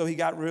 And so he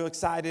got real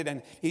excited,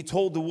 and he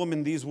told the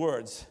woman these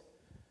words: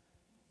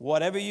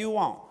 whatever you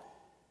want,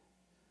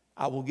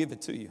 I will give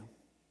it to you.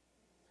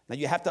 Now,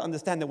 you have to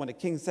understand that when the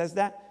king says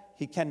that,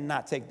 he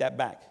cannot take that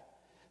back.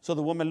 So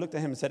the woman looked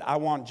at him and said, I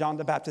want John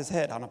the Baptist's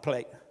head on a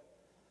plate.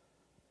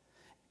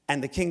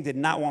 And the king did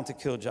not want to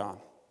kill John.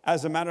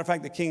 As a matter of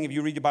fact, the king, if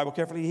you read your Bible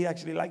carefully, he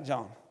actually liked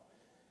John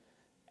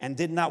and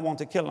did not want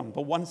to kill him.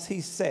 But once he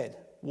said,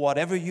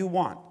 whatever you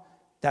want,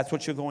 that's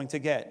what you're going to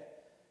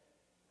get,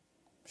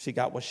 she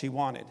got what she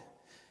wanted.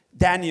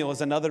 Daniel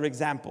is another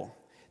example.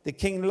 The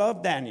king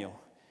loved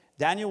Daniel.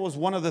 Daniel was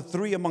one of the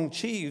three among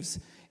chiefs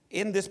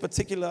in this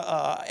particular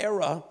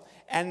era.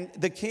 And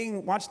the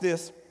king, watch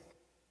this,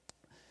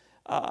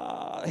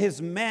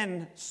 his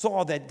men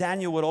saw that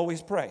Daniel would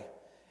always pray.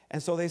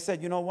 And so they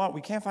said, you know what,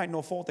 we can't find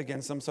no fault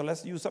against him, so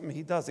let's use something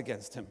he does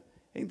against him.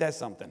 Ain't that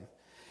something?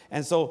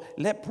 And so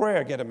let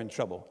prayer get him in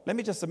trouble. Let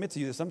me just submit to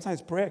you that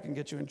sometimes prayer can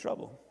get you in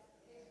trouble.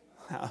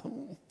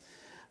 I'm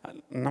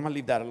going to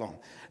leave that alone.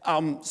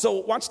 So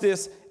watch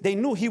this. They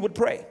knew he would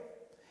pray.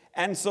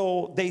 And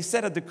so they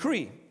set a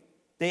decree.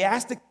 They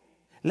asked,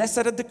 let's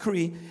set a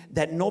decree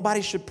that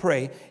nobody should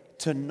pray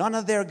to none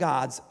of their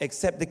gods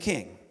except the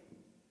king.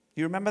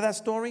 You remember that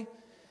story?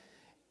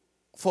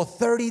 For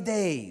 30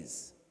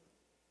 days.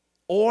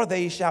 Or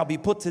they shall be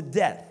put to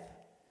death.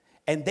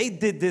 And they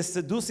did this,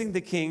 seducing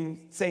the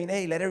king, saying,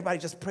 hey, let everybody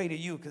just pray to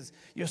you because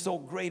you're so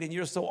great and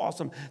you're so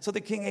awesome. So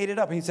the king ate it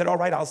up and he said, all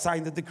right, I'll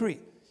sign the decree.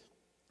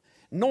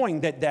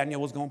 Knowing that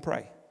Daniel was going to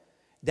pray.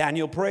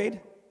 Daniel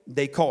prayed,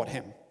 they caught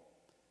him.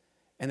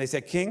 And they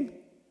said, King,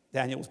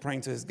 Daniel was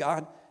praying to his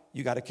God,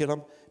 you got to kill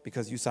him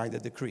because you signed the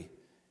decree.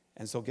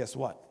 And so guess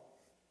what?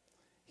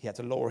 He had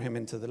to lower him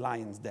into the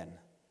lion's den.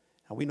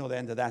 And we know the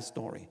end of that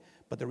story.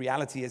 But the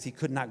reality is he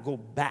could not go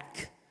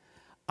back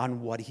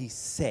on what he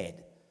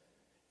said.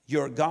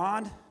 Your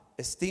God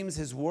esteems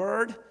his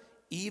word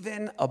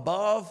even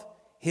above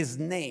his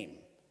name.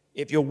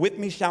 If you're with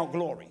me, shout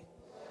glory.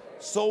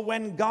 So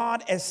when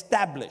God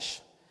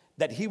established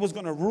that he was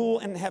going to rule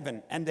in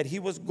heaven and that he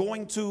was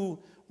going to,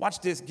 watch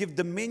this, give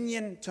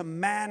dominion to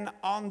man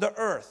on the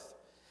earth,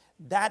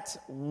 that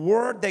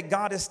word that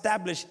God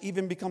established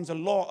even becomes a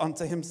law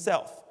unto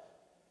himself.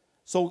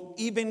 So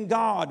even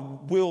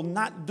God will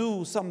not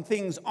do some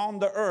things on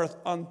the earth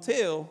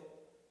until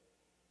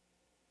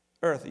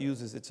earth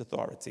uses its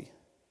authority.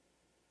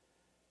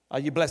 Are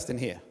you blessed in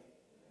here?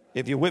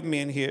 If you're with me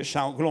in here,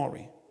 shout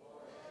glory.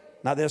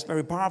 Now that's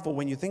very powerful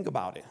when you think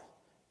about it.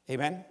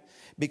 Amen?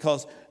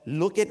 Because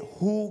look at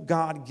who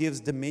God gives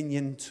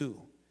dominion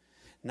to.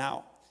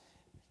 Now,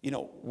 you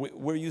know,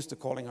 we're used to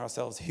calling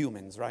ourselves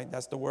humans, right?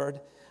 That's the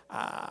word.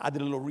 I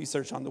did a little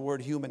research on the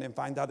word human and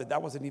find out that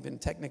that wasn't even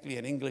technically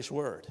an English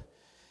word.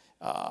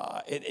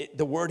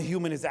 The word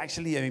human is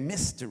actually a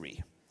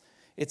mystery.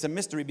 It's a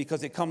mystery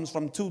because it comes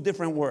from two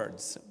different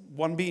words,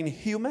 one being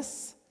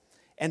humus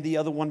and the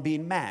other one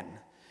being man.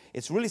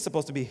 It's really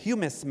supposed to be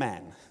humus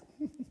man.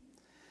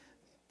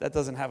 That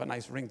doesn't have a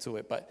nice ring to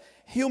it, but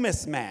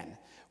humus man,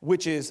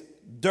 which is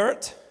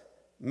dirt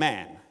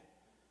man.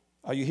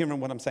 Are you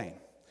hearing what I'm saying?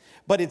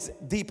 But it's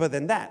deeper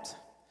than that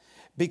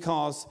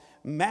because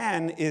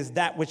man is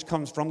that which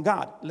comes from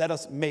God. Let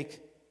us make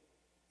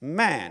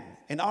man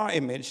in our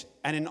image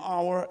and in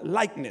our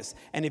likeness.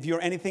 And if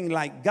you're anything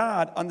like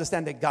God,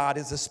 understand that God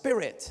is a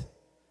spirit.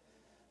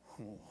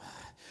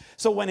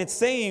 So when it's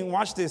saying,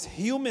 watch this,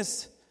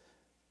 humus,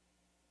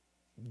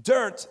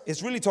 dirt,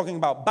 is really talking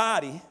about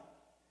body,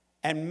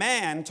 and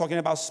man talking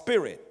about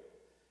spirit.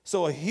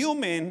 So a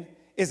human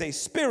is a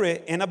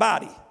spirit in a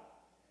body.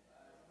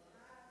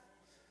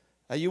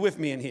 Are you with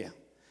me in here?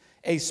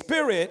 A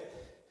spirit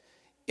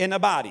in a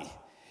body.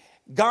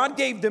 God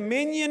gave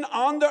dominion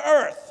on the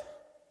earth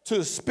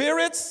to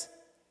spirits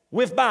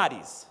with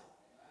bodies.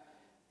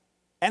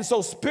 And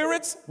so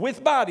spirits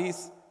with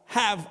bodies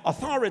have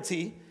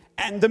authority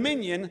and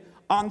dominion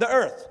on the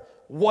earth.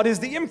 What is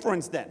the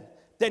inference then?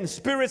 Then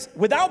spirits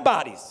without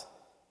bodies,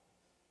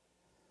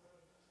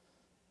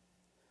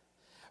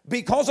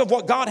 because of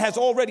what God has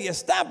already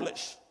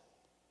established,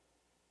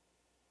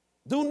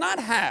 do not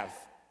have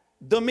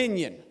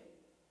dominion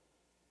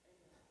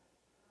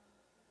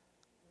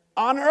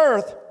on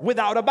earth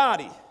without a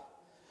body.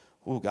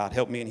 Oh, God,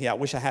 help me in here. I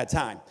wish I had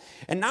time.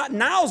 And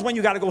now is when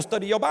you got to go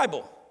study your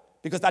Bible,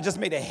 because I just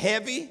made a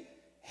heavy,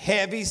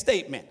 heavy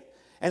statement.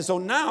 And so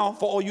now,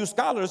 for all you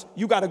scholars,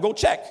 you got to go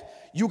check.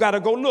 You got to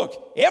go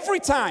look. Every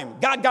time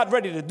God got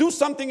ready to do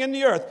something in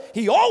the earth,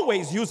 he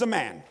always used a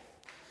man.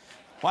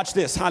 Watch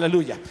this.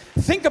 Hallelujah.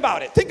 Think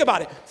about it. Think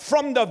about it.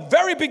 From the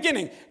very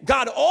beginning,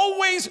 God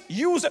always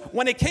used,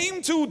 when it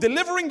came to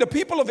delivering the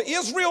people of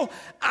Israel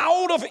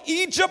out of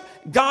Egypt,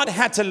 God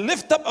had to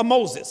lift up a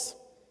Moses.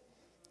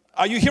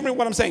 Are you hearing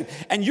what I'm saying?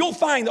 And you'll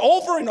find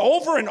over and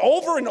over and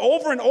over and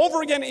over and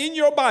over again in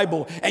your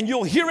Bible, and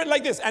you'll hear it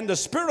like this. And the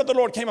Spirit of the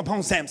Lord came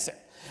upon Samson.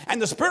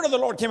 And the Spirit of the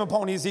Lord came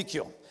upon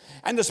Ezekiel.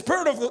 And the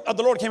Spirit of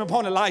the Lord came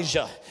upon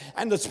Elijah.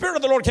 And the Spirit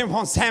of the Lord came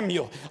upon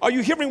Samuel. Are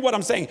you hearing what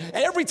I'm saying? And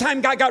every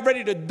time God got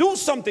ready to do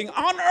something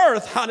on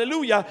earth,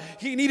 hallelujah,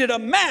 he needed a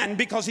man,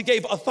 because he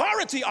gave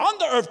authority on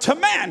the earth to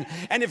man.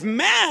 And if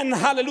man,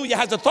 hallelujah,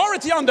 has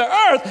authority on the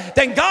earth,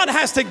 then God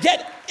has to get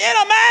in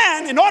a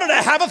man in order to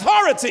have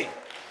authority.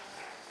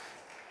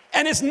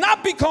 And it's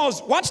not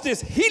because, watch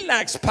this, he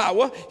lacks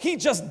power. He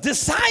just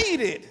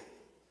decided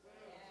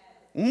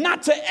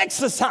not to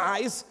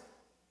exercise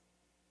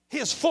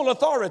his full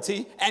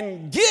authority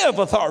and give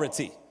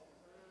authority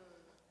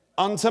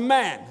unto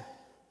man.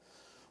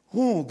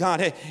 Oh, God,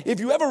 hey,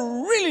 if you ever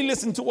really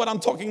listen to what I'm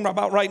talking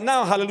about right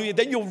now, hallelujah,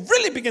 then you'll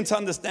really begin to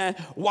understand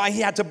why he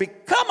had to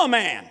become a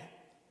man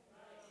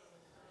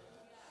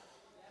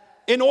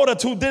in order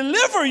to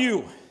deliver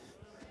you.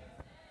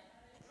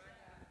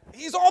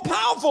 He's all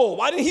powerful.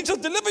 Why didn't he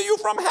just deliver you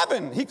from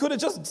heaven? He could have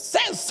just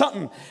said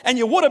something and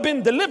you would have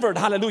been delivered.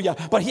 Hallelujah.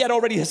 But he had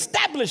already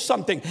established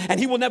something, and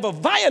he will never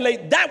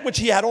violate that which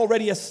he had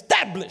already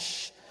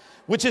established,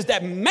 which is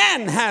that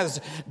man has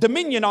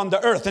dominion on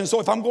the earth. And so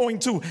if I'm going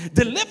to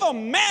deliver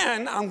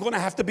man, I'm going to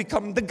have to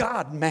become the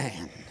God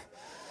man.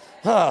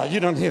 You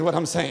don't hear what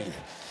I'm saying.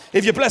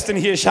 If you're blessed in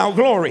here, shout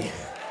glory.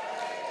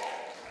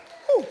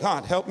 Oh,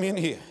 God, help me in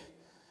here.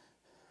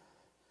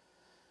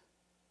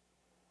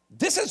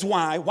 This is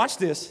why, watch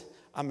this.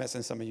 I'm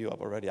messing some of you up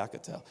already, I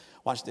could tell.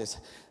 Watch this.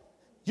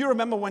 You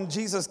remember when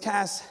Jesus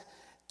cast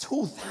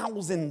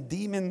 2,000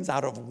 demons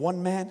out of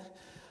one man?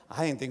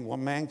 I didn't think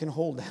one man can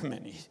hold that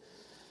many.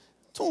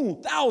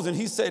 2,000.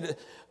 He said,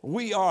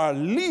 we are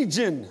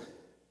legion.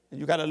 And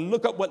you got to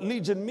look up what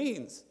legion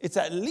means. It's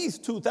at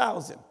least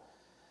 2,000.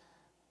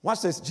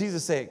 Watch this.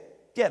 Jesus said,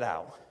 get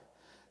out.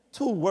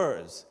 2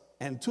 words,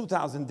 and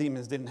 2,000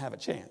 demons didn't have a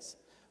chance.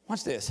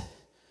 Watch this.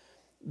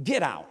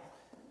 Get out.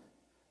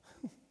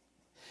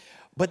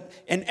 But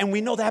and we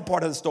know that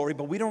part of the story,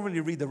 but we don't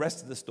really read the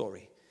rest of the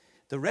story.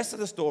 The rest of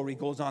the story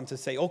goes on to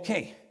say,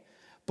 okay,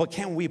 but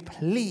can we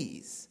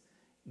please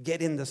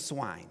get in the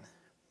swine?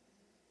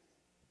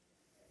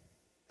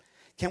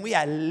 Can we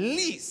at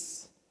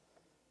least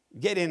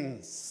get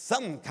in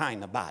some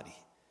kind of body?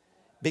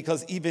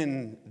 Because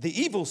even the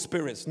evil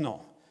spirits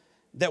know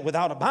that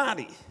without a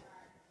body,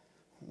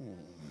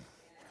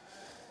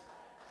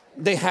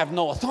 they have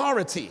no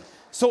authority.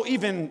 So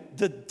even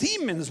the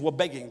demons were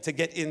begging to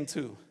get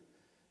into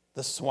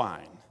the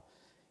swine.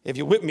 If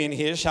you're with me in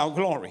here, shout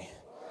glory.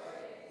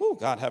 Oh,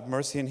 God have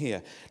mercy in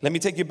here. Let me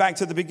take you back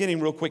to the beginning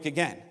real quick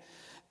again.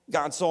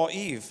 God saw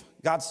Eve.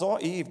 God saw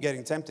Eve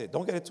getting tempted.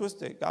 Don't get it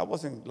twisted. God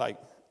wasn't like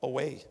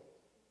away,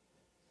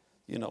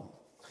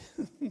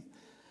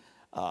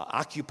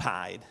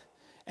 occupied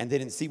and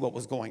didn't see what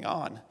was going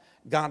on.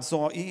 God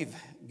saw Eve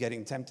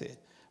getting tempted.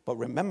 But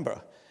remember,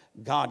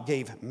 God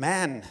gave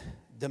man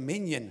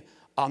dominion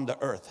on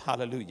the earth.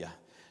 Hallelujah.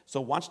 So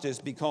watch this,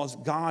 because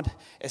God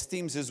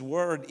esteems his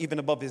word even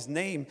above his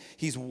name.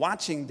 He's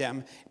watching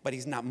them, but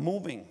he's not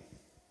moving.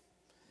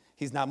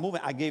 He's not moving.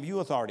 I gave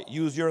you authority.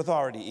 Use your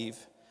authority, Eve.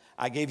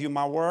 I gave you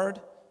my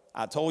word.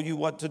 I told you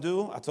what to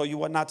do. I told you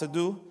what not to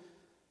do.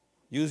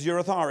 Use your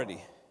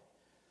authority.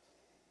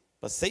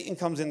 But Satan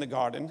comes in the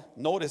garden.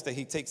 Notice that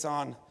he takes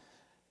on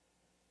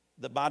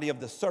the body of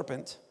the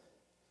serpent.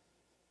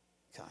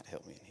 God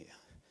help me in here.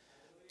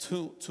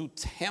 To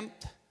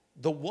tempt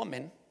the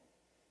woman.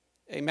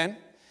 Amen.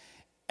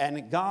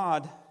 And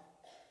God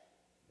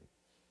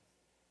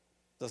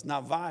does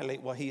not violate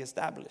what he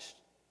established.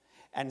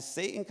 And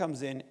Satan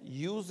comes in,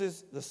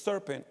 uses the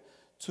serpent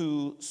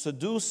to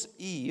seduce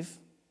Eve.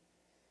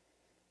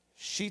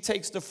 She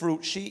takes the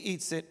fruit, she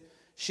eats it,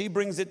 she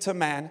brings it to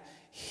man,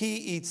 he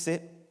eats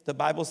it. The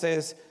Bible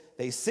says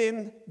they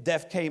sinned,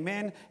 death came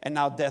in, and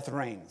now death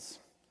reigns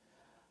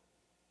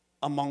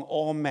among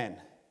all men.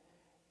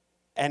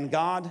 And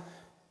God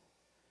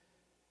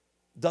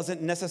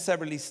doesn't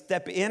necessarily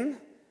step in,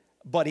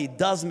 but he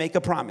does make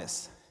a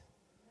promise.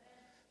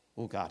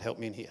 Oh, God, help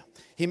me in here.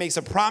 He makes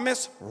a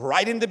promise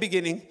right in the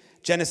beginning.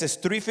 Genesis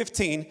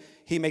 3:15,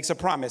 he makes a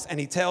promise, and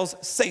he tells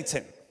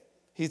Satan,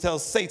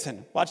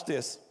 watch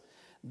this,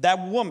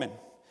 that woman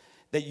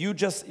that you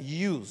just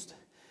used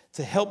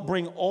to help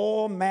bring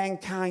all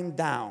mankind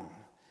down,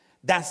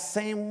 that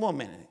same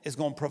woman is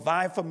going to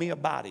provide for me a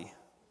body.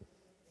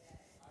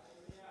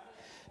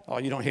 Oh,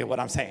 you don't hear what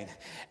I'm saying.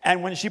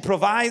 And when she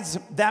provides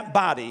that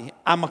body,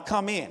 I'm going to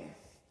come in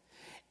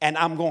and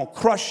I'm going to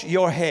crush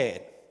your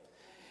head.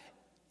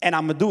 And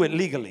I'm going to do it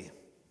legally.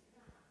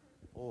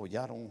 Oh,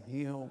 y'all don't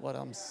hear what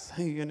I'm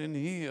saying in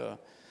here.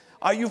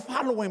 Are you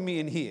following me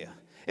in here?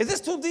 Is this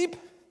too deep?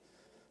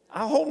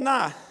 I hope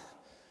not.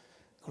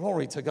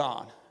 Glory to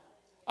God.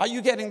 Are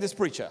you getting this,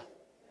 preacher?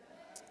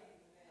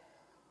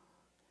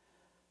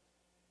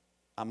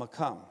 I'm going to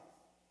come.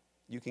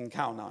 You can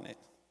count on it.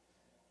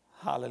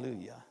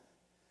 Hallelujah.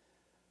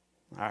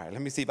 All right,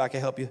 let me see if I can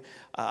help you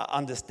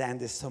understand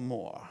this some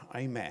more.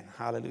 Amen.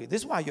 Hallelujah.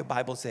 This is why your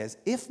Bible says,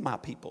 if my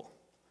people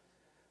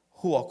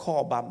who are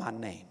called by my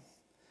name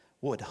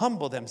would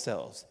humble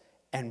themselves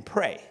and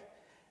pray,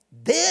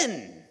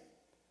 then,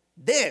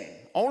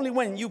 only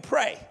when you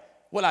pray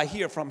will I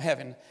hear from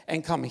heaven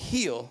and come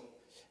heal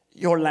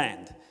your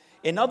land.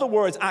 In other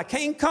words, I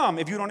can't come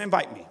if you don't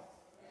invite me.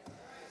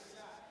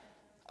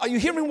 Are you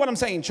hearing what I'm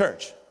saying,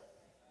 church?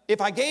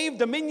 If I gave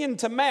dominion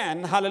to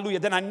man, hallelujah,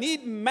 then I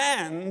need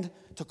man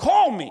to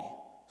call me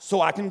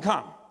so I can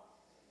come.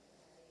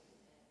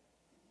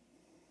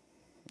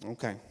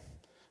 Okay.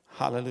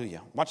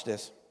 Hallelujah. Watch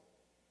this.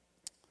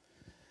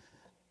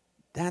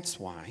 That's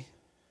why,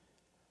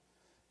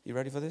 you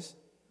ready for this?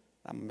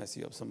 I'm going to mess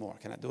you up some more.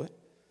 Can I do it?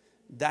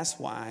 That's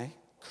why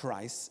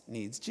Christ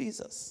needs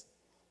Jesus.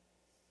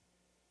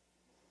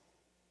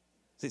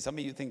 See, some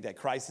of you think that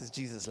Christ is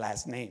Jesus'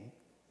 last name.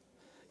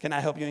 Can I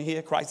help you in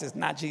here? Christ is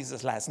not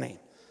Jesus' last name.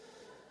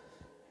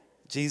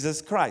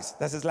 Jesus Christ,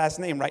 that's his last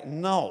name, right?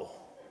 No.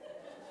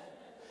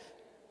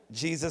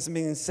 Jesus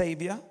means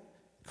Savior.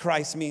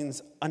 Christ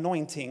means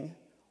anointing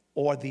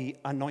or the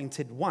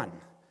anointed one.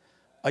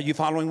 Are you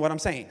following what I'm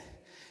saying?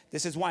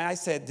 This is why I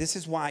said, this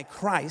is why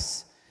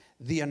Christ,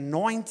 the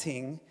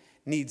anointing,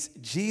 needs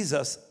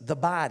Jesus, the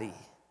body.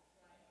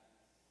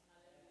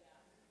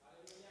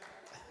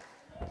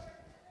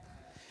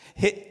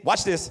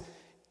 Watch this.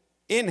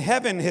 In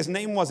heaven, his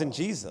name wasn't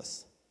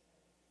Jesus.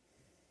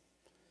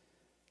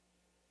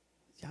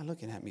 Y'all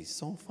looking at me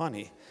so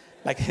funny,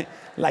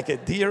 like a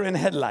deer in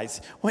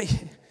headlights. Wait.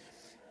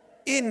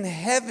 In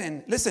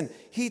heaven, listen,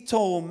 he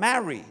told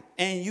Mary,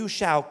 and you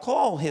shall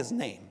call his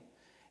name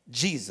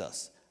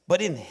Jesus.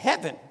 But in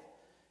heaven,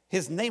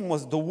 his name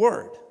was the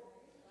Word.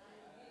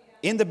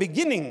 In the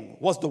beginning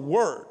was the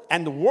Word,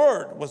 and the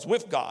Word was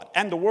with God,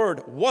 and the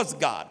Word was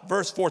God.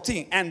 Verse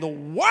 14, and the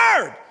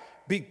Word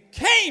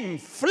became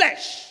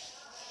flesh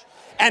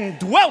and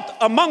dwelt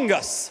among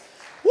us.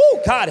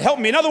 Woo, God help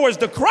me. In other words,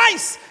 the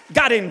Christ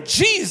got in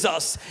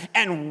Jesus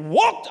and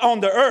walked on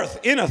the earth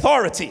in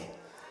authority.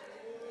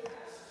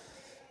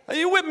 Are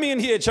you with me in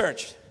here,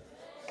 church?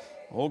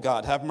 Oh,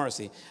 God, have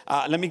mercy.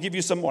 Let me give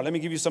you some more.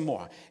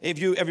 If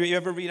you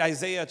ever read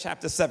Isaiah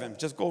chapter 7,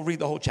 just go read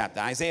the whole chapter.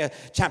 Isaiah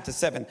chapter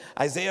 7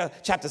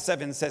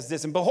 says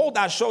this, and behold,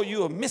 I show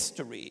you a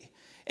mystery.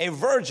 A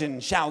virgin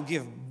shall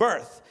give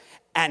birth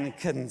and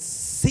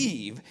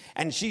conceive,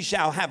 and she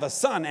shall have a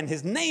son, and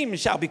his name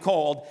shall be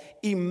called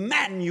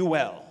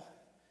Emmanuel.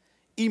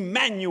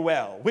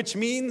 Emmanuel, which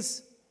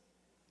means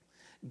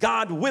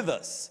God with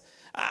us.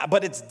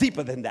 But it's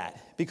deeper than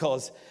that,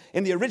 because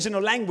in the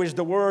original language,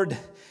 the word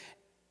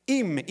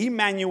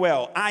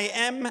Emmanuel, I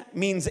am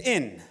means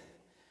in.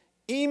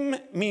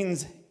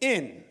 Means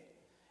in.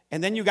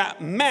 And then you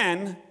got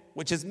man,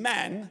 which is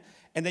man.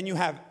 And then you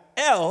have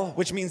El,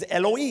 which means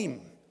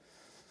Elohim.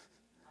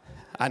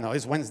 I know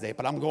it's Wednesday,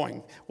 but I'm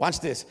going. Watch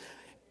this.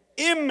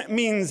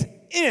 Means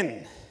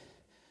in.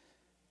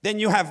 Then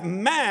you have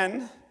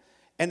man,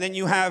 and then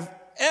you have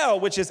El,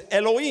 which is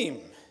Elohim.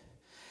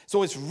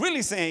 So it's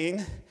really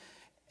saying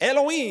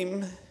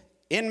Elohim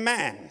in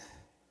man.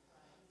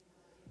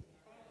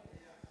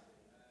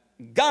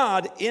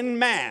 God in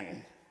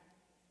man.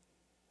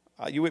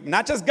 Are you with me?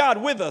 Not just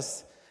God with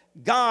us,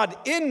 God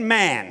in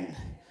man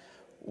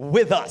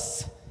with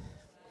us.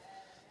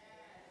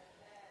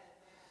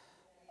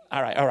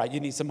 All right. You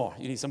need some more.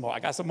 I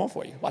got some more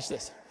for you. Watch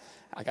this.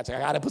 I got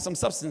to put some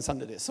substance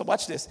under this. So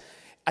watch this.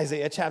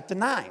 Isaiah chapter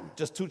 9,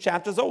 just 2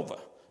 chapters over.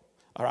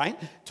 All right?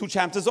 2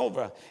 chapters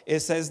over.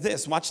 It says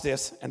this. Watch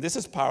this. And this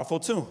is powerful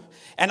too.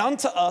 And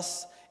unto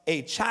us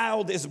a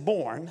child is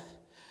born,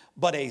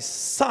 but a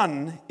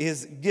son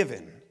is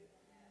given.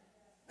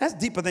 That's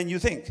deeper than you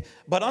think.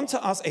 But unto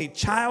us a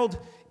child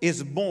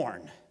is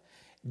born,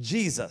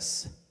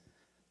 Jesus,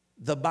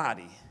 the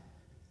body.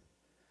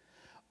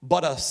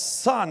 But a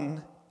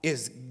son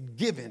is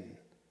given,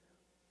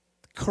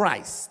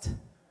 Christ.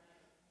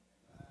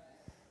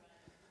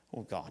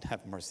 Oh, God,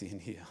 have mercy in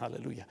here.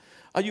 Hallelujah.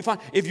 Are you fine?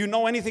 If you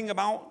know anything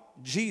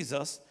about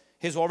Jesus,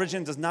 his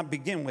origin does not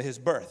begin with his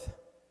birth.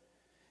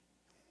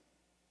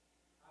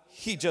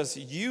 He just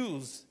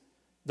used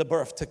the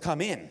birth to come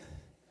in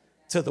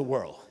to the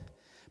world.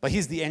 But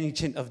he's the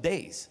Ancient of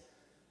Days.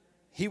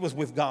 He was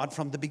with God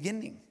from the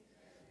beginning.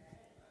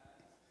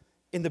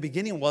 In the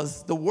beginning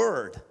was the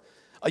Word.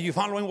 Are you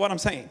following what I'm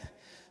saying?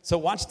 So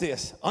watch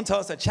this. Unto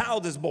us a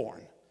child is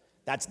born.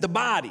 That's the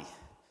body.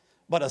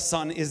 But a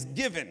son is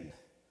given.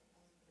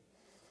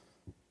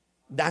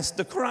 That's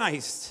the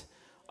Christ.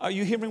 Are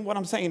you hearing what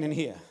I'm saying in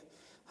here?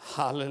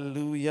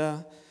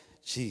 Hallelujah.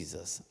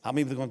 Jesus. I'm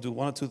either going to do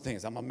one or two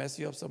things. I'm going to mess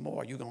you up some more,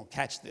 or you're going to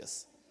catch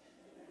this.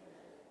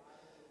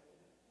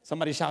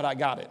 Somebody shout, I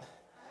got it.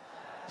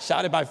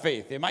 Shout it by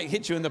faith. It might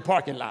hit you in the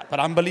parking lot, but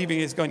I'm believing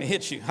it's going to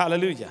hit you.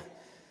 Hallelujah.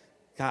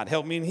 God,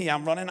 help me in here.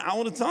 I'm running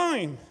out of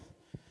time.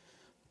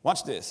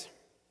 Watch this.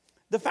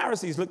 The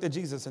Pharisees looked at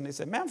Jesus and they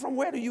said, man, from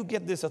where do you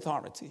get this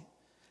authority?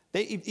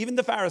 Even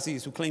the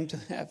Pharisees who claimed to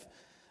have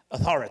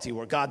authority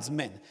were God's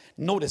men.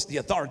 Notice the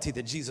authority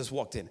that Jesus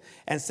walked in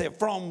and said,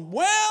 from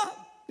where?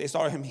 They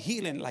saw him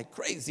healing like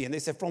crazy. And they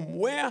said, from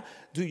where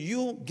do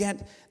you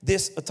get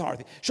this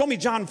authority? Show me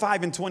John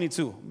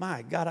 5:22.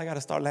 My God, I got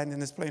to start landing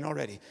this plane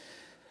already.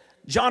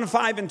 John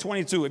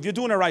 5:22. If you're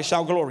doing it right,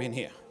 shout glory in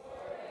here.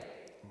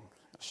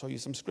 I'll show you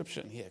some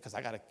scripture in here because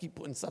I got to keep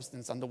putting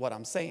substance under what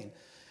I'm saying.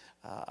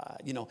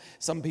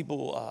 Some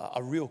people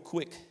are real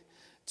quick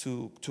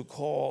to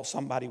call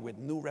somebody with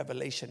new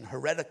revelation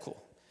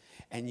heretical.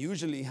 And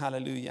usually,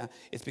 hallelujah,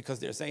 it's because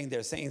they're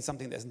saying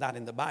something that's not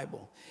in the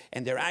Bible.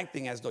 And they're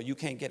acting as though you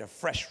can't get a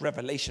fresh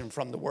revelation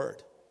from the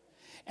word.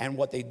 And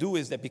what they do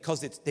is that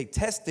because they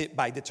test it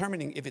by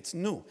determining if it's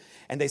new.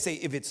 And they say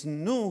if it's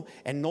new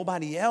and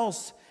nobody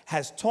else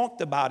has talked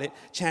about it,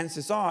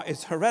 chances are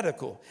it's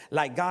heretical.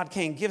 Like God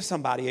can't give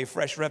somebody a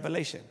fresh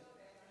revelation.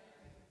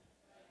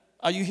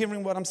 Are you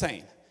hearing what I'm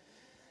saying?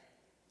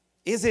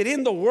 Is it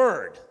in the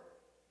word?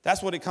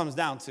 That's what it comes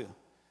down to.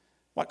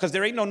 Because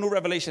there ain't no new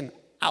revelation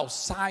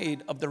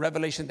outside of the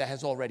revelation that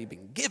has already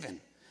been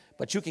given.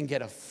 But you can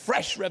get a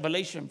fresh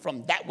revelation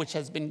from that which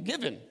has been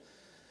given.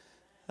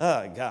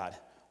 Oh, God.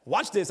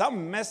 Watch this. I'll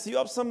mess you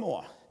up some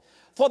more.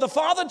 For the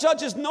Father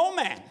judges no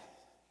man.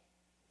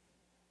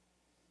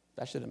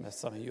 That should have messed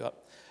some of you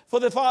up. For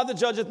the Father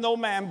judgeth no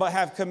man, but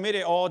have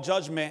committed all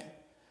judgment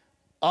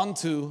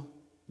unto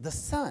the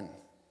Son.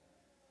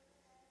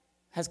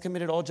 Has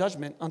committed all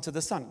judgment unto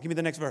the Son. Give me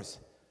the next verse.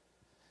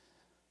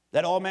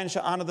 That all men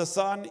shall honor the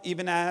Son,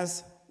 even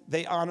as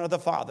they honor the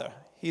Father.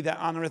 He that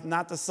honoreth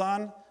not the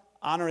Son,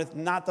 honoreth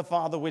not the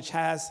Father which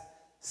has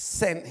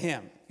sent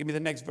him. Give me the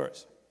next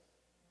verse.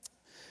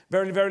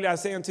 Verily, verily, I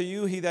say unto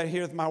you, he that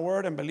heareth my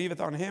word and believeth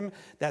on him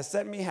that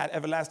sent me had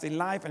everlasting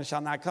life and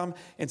shall not come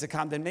into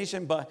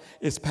condemnation, but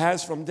is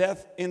passed from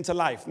death into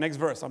life. Next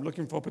verse. I'm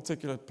looking for a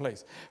particular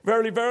place.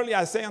 Verily, verily,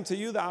 I say unto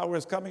you, the hour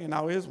is coming, and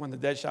now is, when the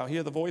dead shall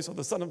hear the voice of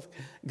the Son of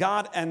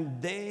God,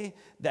 and they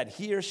that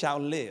hear shall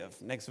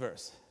live. Next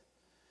verse.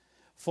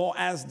 For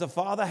as the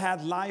Father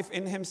hath life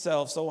in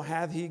himself, so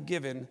hath he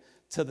given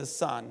to the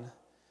Son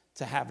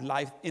to have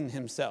life in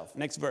himself.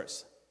 Next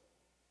verse.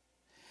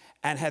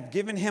 And hath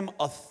given him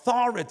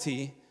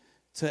authority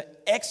to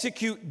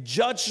execute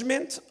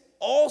judgment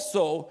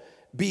also,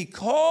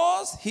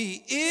 because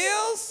he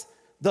is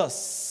the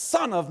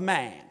Son of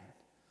Man.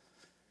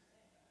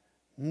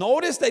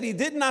 Notice that he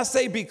did not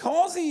say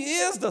because he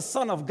is the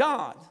Son of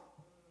God.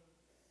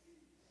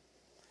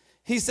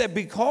 He said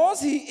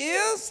because he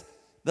is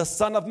the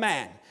Son of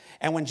Man.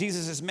 And when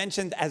Jesus is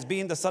mentioned as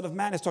being the Son of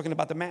Man, it's talking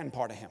about the man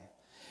part of him.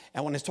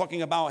 And when it's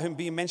talking about him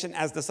being mentioned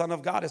as the Son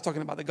of God, it's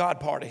talking about the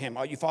God part of him.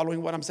 Are you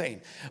following what I'm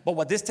saying? But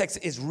what this text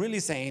is really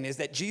saying is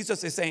that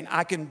Jesus is saying,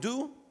 I can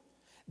do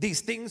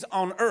these things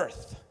on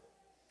earth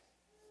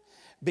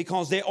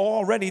because they're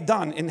already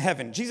done in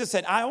heaven. Jesus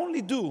said, I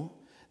only do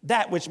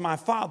that which my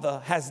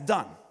Father has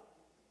done.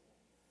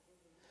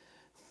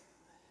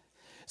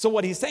 So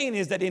what he's saying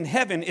is that in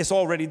heaven, it's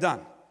already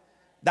done.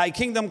 Thy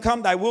kingdom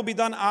come, thy will be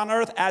done on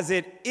earth as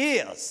it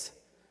is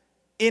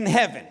in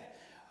heaven.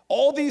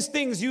 All these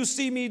things you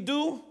see me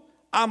do,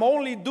 I'm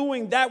only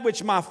doing that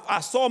which I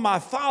saw my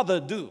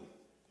Father do.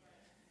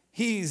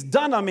 He's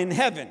done them in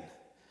heaven.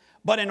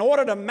 But in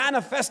order to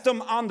manifest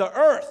them on the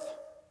earth,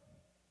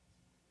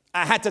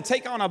 I had to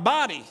take on a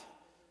body,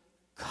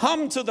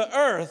 come to the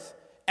earth,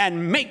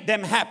 and make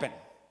them happen.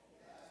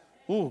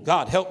 Ooh,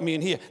 God, help me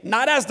in here.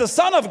 Not as the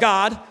Son of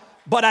God,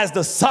 but as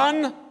the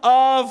Son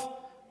of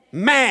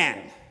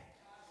Man.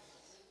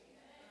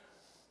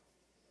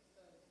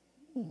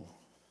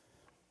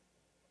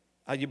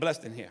 Are you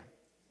blessed in here?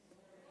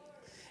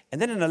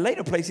 And then in a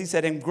later place, he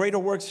said, and greater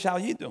works shall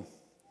ye do.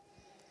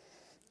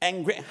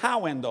 And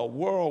how in the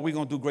world are we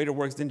going to do greater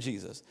works than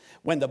Jesus?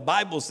 When the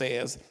Bible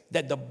says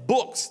that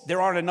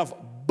there aren't enough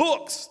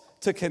books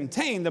to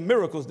contain the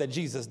miracles that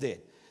Jesus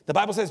did. The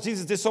Bible says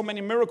Jesus did so many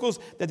miracles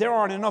that there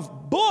aren't enough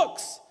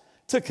books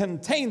to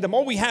contain them.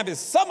 All we have is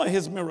some of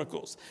his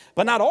miracles,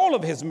 but not all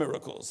of his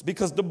miracles,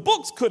 because the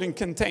books couldn't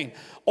contain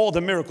all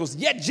the miracles.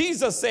 Yet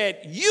Jesus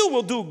said, you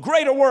will do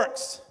greater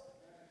works.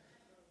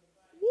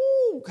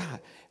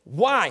 God.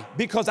 Why?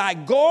 Because I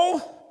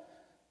go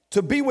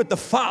to be with the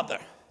Father.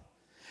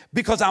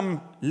 Because I'm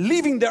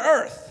leaving the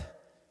earth.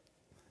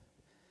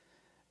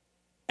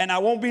 And I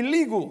won't be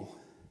legal.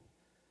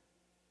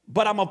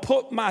 But I'm going to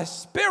put my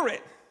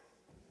spirit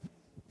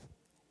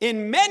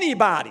in many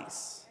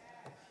bodies.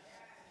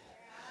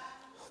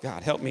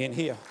 God, help me in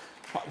here.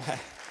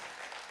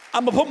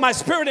 I'm going to put my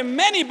spirit in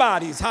many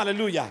bodies.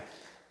 Hallelujah.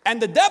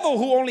 And the devil,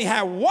 who only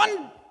had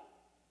one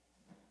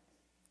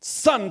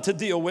son to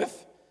deal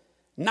with,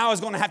 now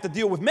is going to have to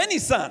deal with many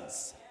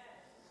sons,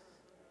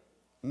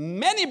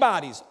 many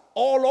bodies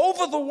all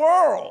over the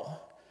world.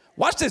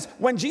 Watch this.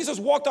 When Jesus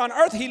walked on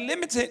earth, he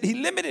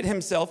limited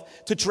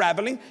himself to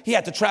traveling. He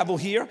had to travel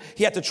here.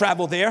 He had to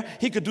travel there.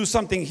 He could do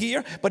something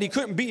here, but he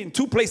couldn't be in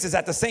two places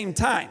at the same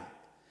time.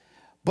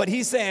 But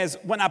he says,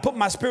 when I put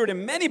my spirit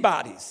in many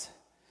bodies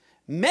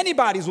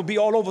will be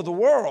all over the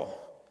world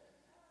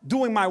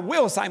doing my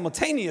will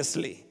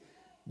simultaneously.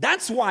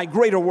 That's why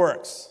greater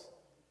works.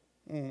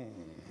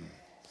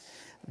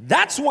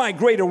 That's why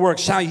greater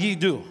works shall ye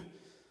do.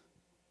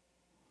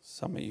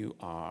 Some of you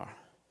are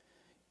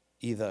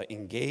either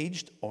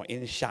engaged or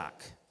in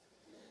shock.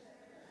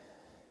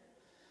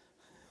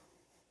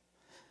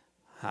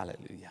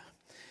 Hallelujah.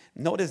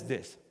 Notice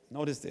this.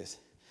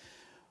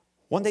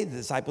 One day the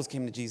disciples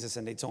came to Jesus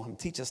and they told him,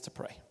 teach us to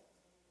pray.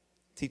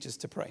 Teach us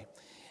to pray.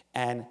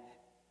 And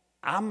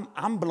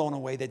I'm blown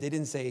away that they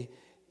didn't say,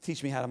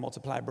 teach me how to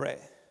multiply bread.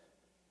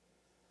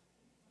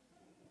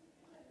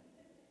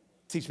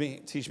 Teach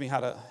me how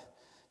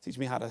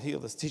to heal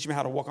this. Teach me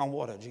how to walk on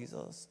water.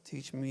 Jesus,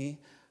 teach me.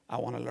 I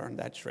want to learn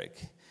that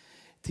trick.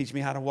 Teach me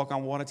how to walk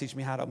on water. Teach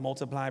me how to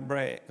multiply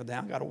bread. Because then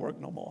I don't got to work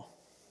no more.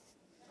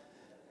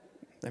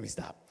 Let me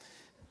stop.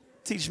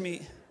 Teach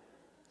me.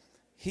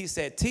 He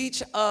said,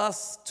 teach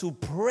us to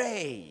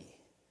pray.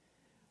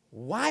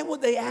 Why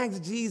would they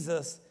ask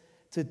Jesus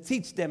to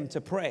teach them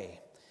to pray?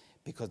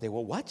 Because they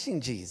were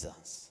watching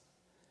Jesus.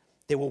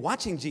 They were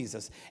watching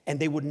Jesus. And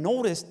they would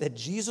notice that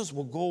Jesus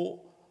would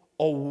go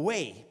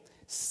away,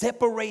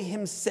 separate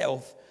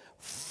himself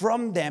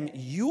from them,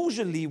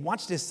 usually,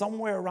 watch this,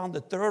 somewhere around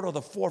the third or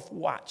the fourth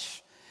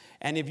watch.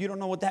 And if you don't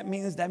know what that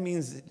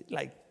means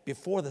like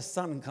before the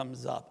sun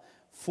comes up,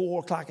 4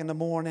 o'clock in the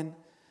morning,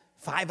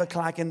 5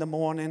 o'clock in the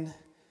morning.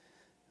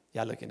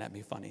 Y'all looking at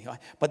me funny.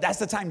 But that's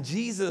the time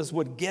Jesus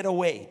would get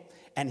away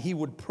and he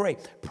would pray.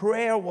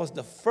 Prayer was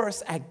the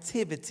first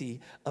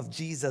activity of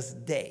Jesus'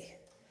 day.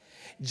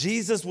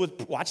 Jesus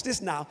would, watch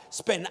this now,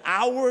 spend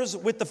hours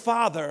with the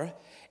Father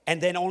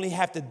and then only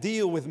have to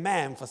deal with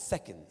man for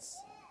seconds.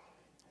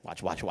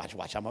 Watch.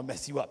 I'm going to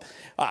mess you up.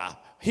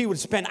 He would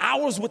spend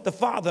hours with the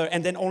Father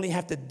and then only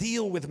have to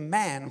deal with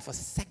man for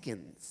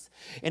seconds.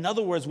 In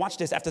other words, watch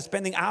this. After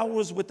spending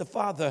hours with the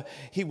Father,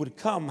 he would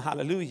come,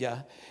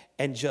 hallelujah,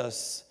 and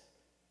just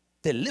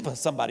deliver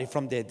somebody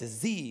from their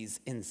disease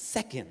in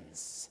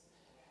seconds.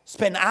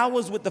 Spend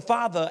hours with the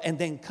Father and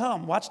then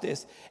come, watch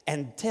this,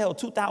 and tell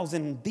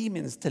 2,000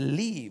 demons to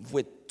leave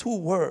with 2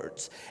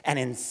 words. And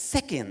in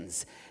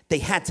seconds, they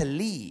had to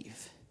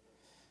leave.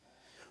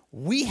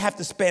 We have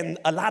to spend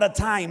a lot of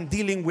time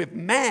dealing with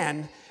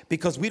man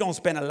because we don't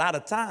spend a lot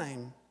of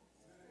time.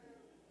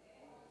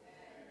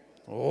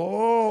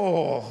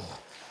 Oh,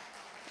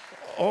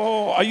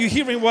 are you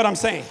hearing what I'm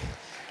saying?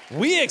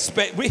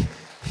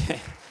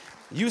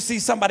 You see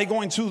somebody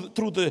going through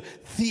the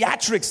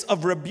theatrics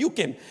of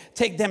rebuking.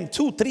 Take them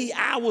 2-3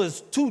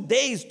 hours, 2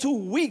 days,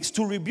 2 weeks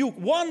to rebuke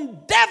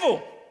one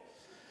devil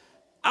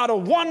out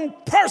of one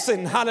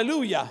person.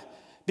 Hallelujah.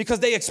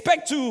 Because they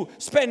expect to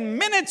spend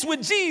minutes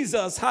with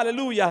Jesus,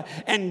 hallelujah,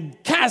 and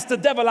cast the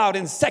devil out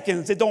in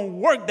seconds. It don't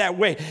work that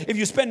way. If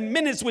you spend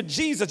minutes with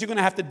Jesus, you're going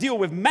to have to deal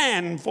with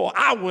man for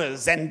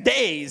hours and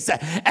days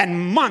and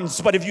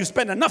months. But if you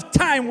spend enough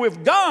time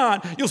with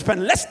God, you'll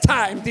spend less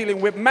time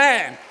dealing with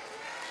man.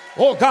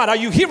 Oh, God, are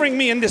you hearing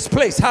me in this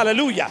place?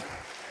 Hallelujah.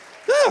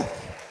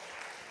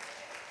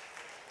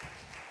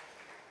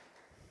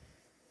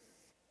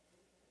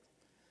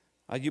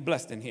 Are you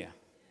blessed in here?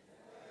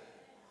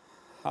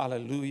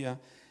 Hallelujah,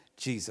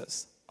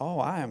 Jesus. Oh,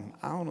 I am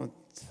out of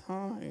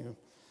time.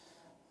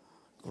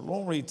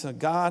 Glory to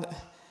God.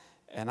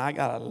 And I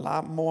got a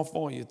lot more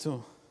for you,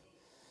 too.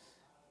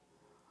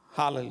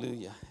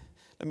 Hallelujah.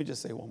 Let me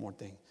just say one more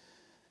thing.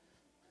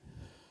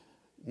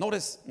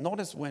 Notice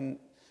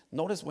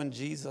when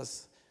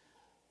Jesus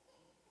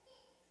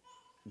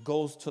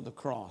goes to the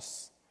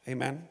cross.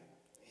 Amen.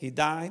 He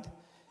died.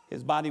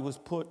 His body was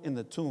put in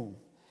the tomb.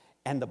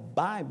 And the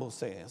Bible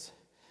says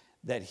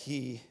that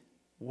he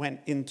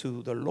went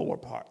into the lower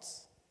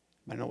parts.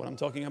 You know what I'm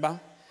talking about?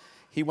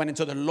 He went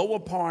into the lower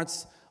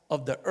parts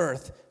of the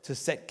earth to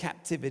set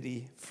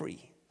captivity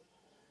free.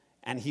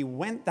 And he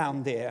went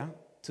down there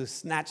to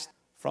snatch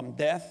from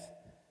death,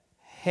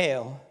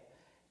 hell,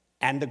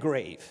 and the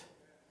grave.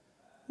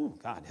 Ooh,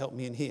 God, help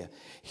me in here.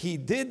 He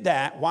did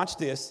that, watch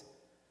this,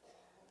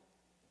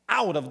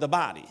 out of the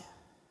body.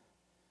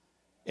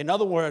 In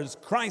other words,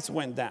 Christ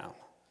went down.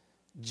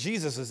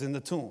 Jesus is in the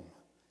tomb.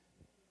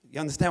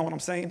 You understand what I'm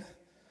saying?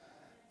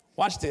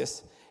 Watch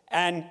this.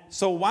 And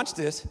so watch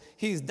this.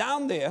 He's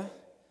down there.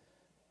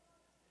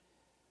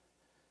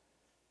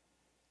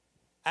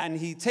 And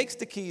he takes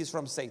the keys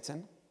from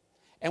Satan.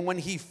 And when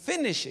he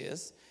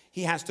finishes,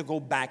 he has to go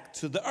back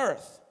to the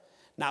earth.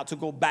 Now, to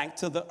go back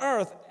to the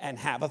earth and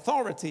have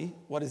authority,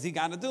 what does he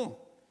got to do?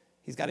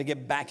 He's got to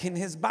get back in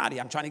his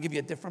body. I'm trying to give you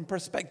a different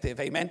perspective,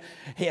 amen?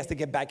 He has to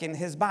get back in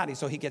his body.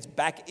 So he gets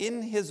back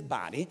in his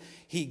body.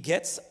 He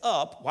gets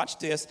up, watch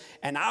this,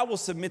 and I will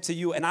submit to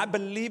you. And I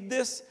believe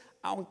this.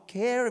 I don't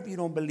care if you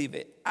don't believe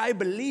it. I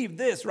believe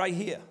this right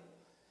here.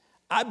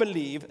 I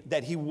believe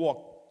that he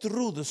walked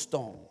through the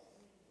stone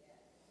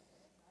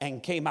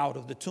and came out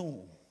of the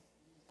tomb.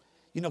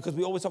 You know, because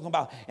we always talk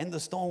about, and the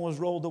stone was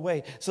rolled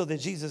away so that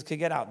Jesus could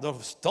get out. The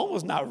stone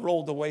was not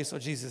rolled away so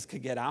Jesus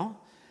could get out.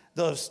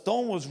 The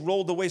stone was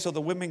rolled away so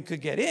the women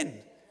could get in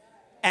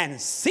and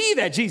see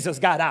that Jesus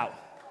got out.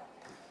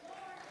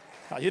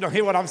 Oh, you don't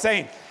hear what I'm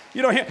saying?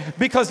 You don't hear?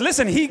 Because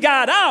listen, he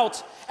got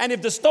out, and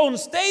if the stone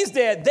stays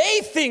there, they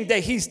think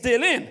that he's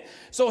still in.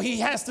 So he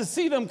has to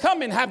see them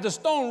come and have the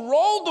stone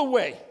rolled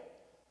away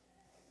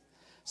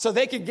so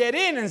they could get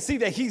in and see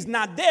that he's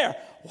not there.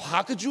 Well,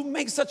 how could you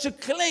make such a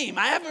claim?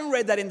 I haven't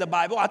read that in the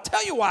Bible. I'll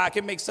tell you why I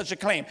can make such a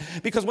claim.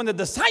 Because when the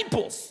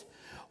disciples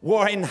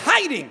were in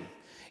hiding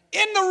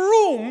in the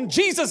room,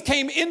 Jesus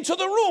came into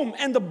the room,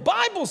 and the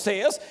Bible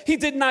says he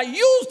did not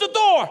use the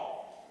door.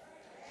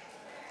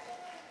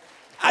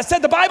 I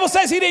said the Bible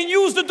says he didn't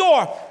use the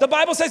door. The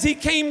Bible says he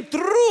came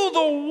through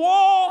the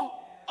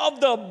wall of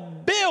the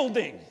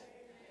building.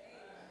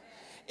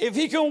 If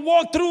he can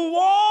walk through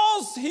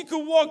walls, he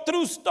could walk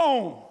through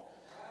stone.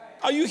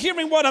 Are you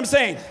hearing what I'm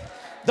saying?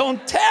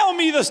 Don't tell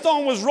me the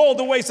stone was rolled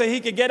away so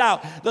he could get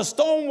out. The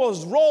stone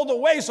was rolled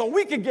away so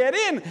we could get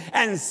in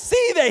and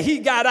see that he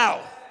got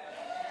out.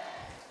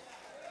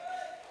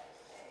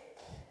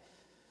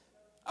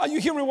 Are you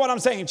hearing what I'm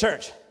saying,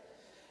 church?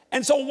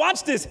 And so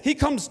watch this. He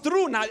comes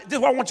through. Now, this is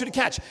what I want you to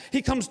catch.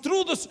 He comes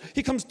through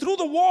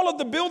the wall of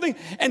the building,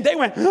 and they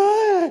went,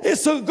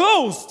 it's a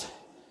ghost.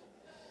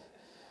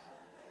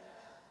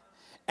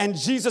 And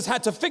Jesus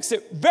had to fix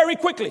it very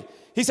quickly.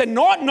 He said,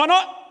 no,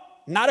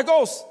 not a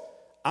ghost.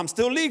 I'm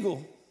still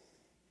legal.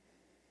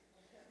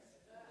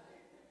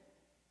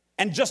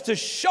 And just to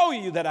show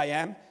you that I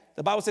am,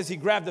 the Bible says he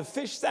grabbed a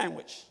fish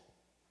sandwich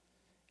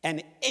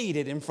and ate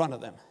it in front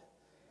of them.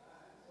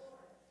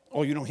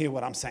 Oh, you don't hear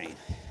what I'm saying.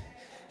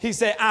 He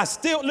said, I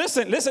still,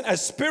 listen, a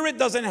spirit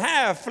doesn't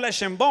have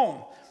flesh and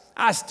bone.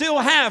 I still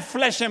have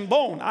flesh and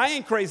bone. I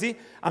ain't crazy.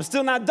 I'm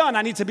still not done.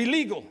 I need to be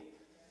legal.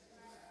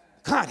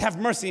 God, have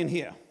mercy in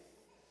here.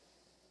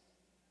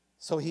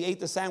 So he ate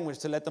the sandwich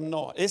to let them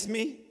know it's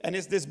me and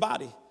it's this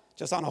body,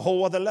 just on a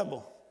whole other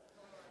level.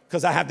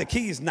 Because I have the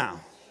keys now.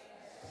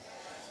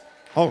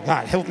 Oh,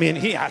 God, help me in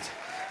here.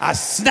 I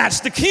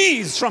snatched the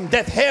keys from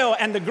death, hell,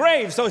 and the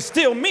grave. So it's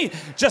still me,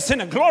 just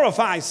in a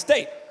glorified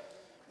state.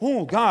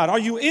 Oh, God, are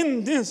you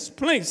in this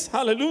place?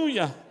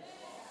 Hallelujah.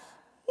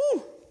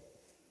 Woo.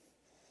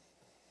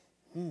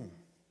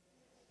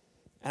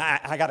 And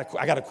I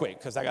gotta quit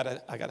because I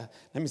gotta,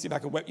 let me see if I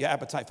can whet your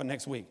appetite for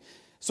next week.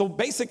 So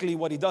basically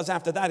what he does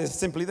after that is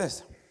simply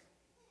this.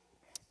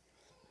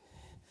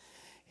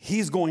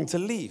 He's going to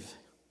leave.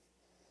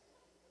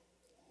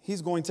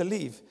 He's going to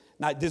leave.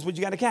 Now, this is what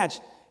you got to catch.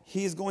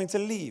 He is going to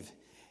leave.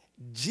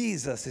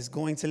 Jesus is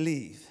going to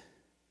leave.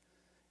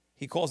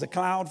 He calls a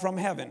cloud from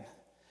heaven.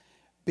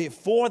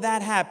 Before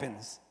that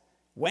happens,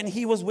 when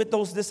he was with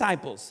those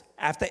disciples,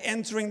 after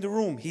entering the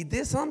room, he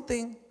did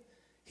something.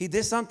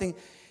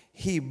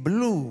 He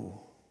blew.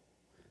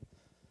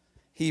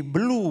 He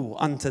blew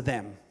unto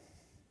them.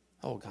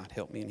 Oh, God,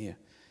 help me in here.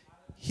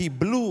 He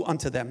blew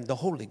unto them the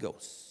Holy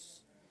Ghost.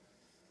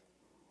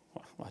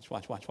 Watch.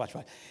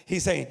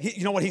 He's saying,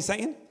 you know what he's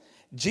saying?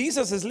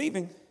 Jesus is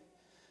leaving,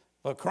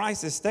 but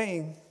Christ is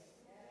staying.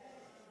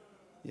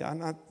 Yeah,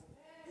 not.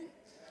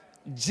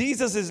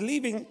 Jesus is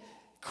leaving,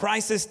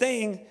 Christ is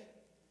staying.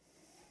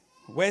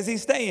 Where's he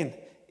staying?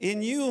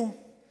 In you.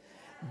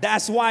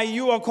 That's why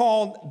you are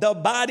called the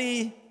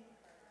body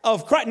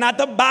of Christ, not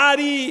the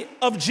body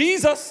of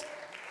Jesus.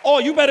 Oh,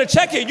 you better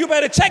check it.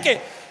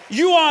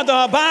 You are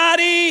the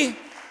body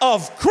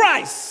of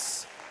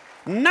Christ,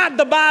 not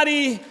the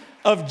body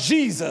of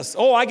Jesus.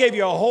 Oh, I gave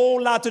you a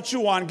whole lot to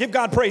chew on. Give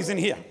God praise in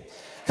here.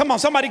 Come on,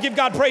 somebody give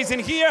God praise in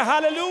here.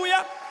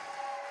 Hallelujah.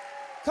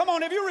 Come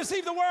on, if you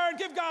receive the word,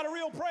 give God a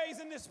real praise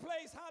in this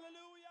place. Hallelujah.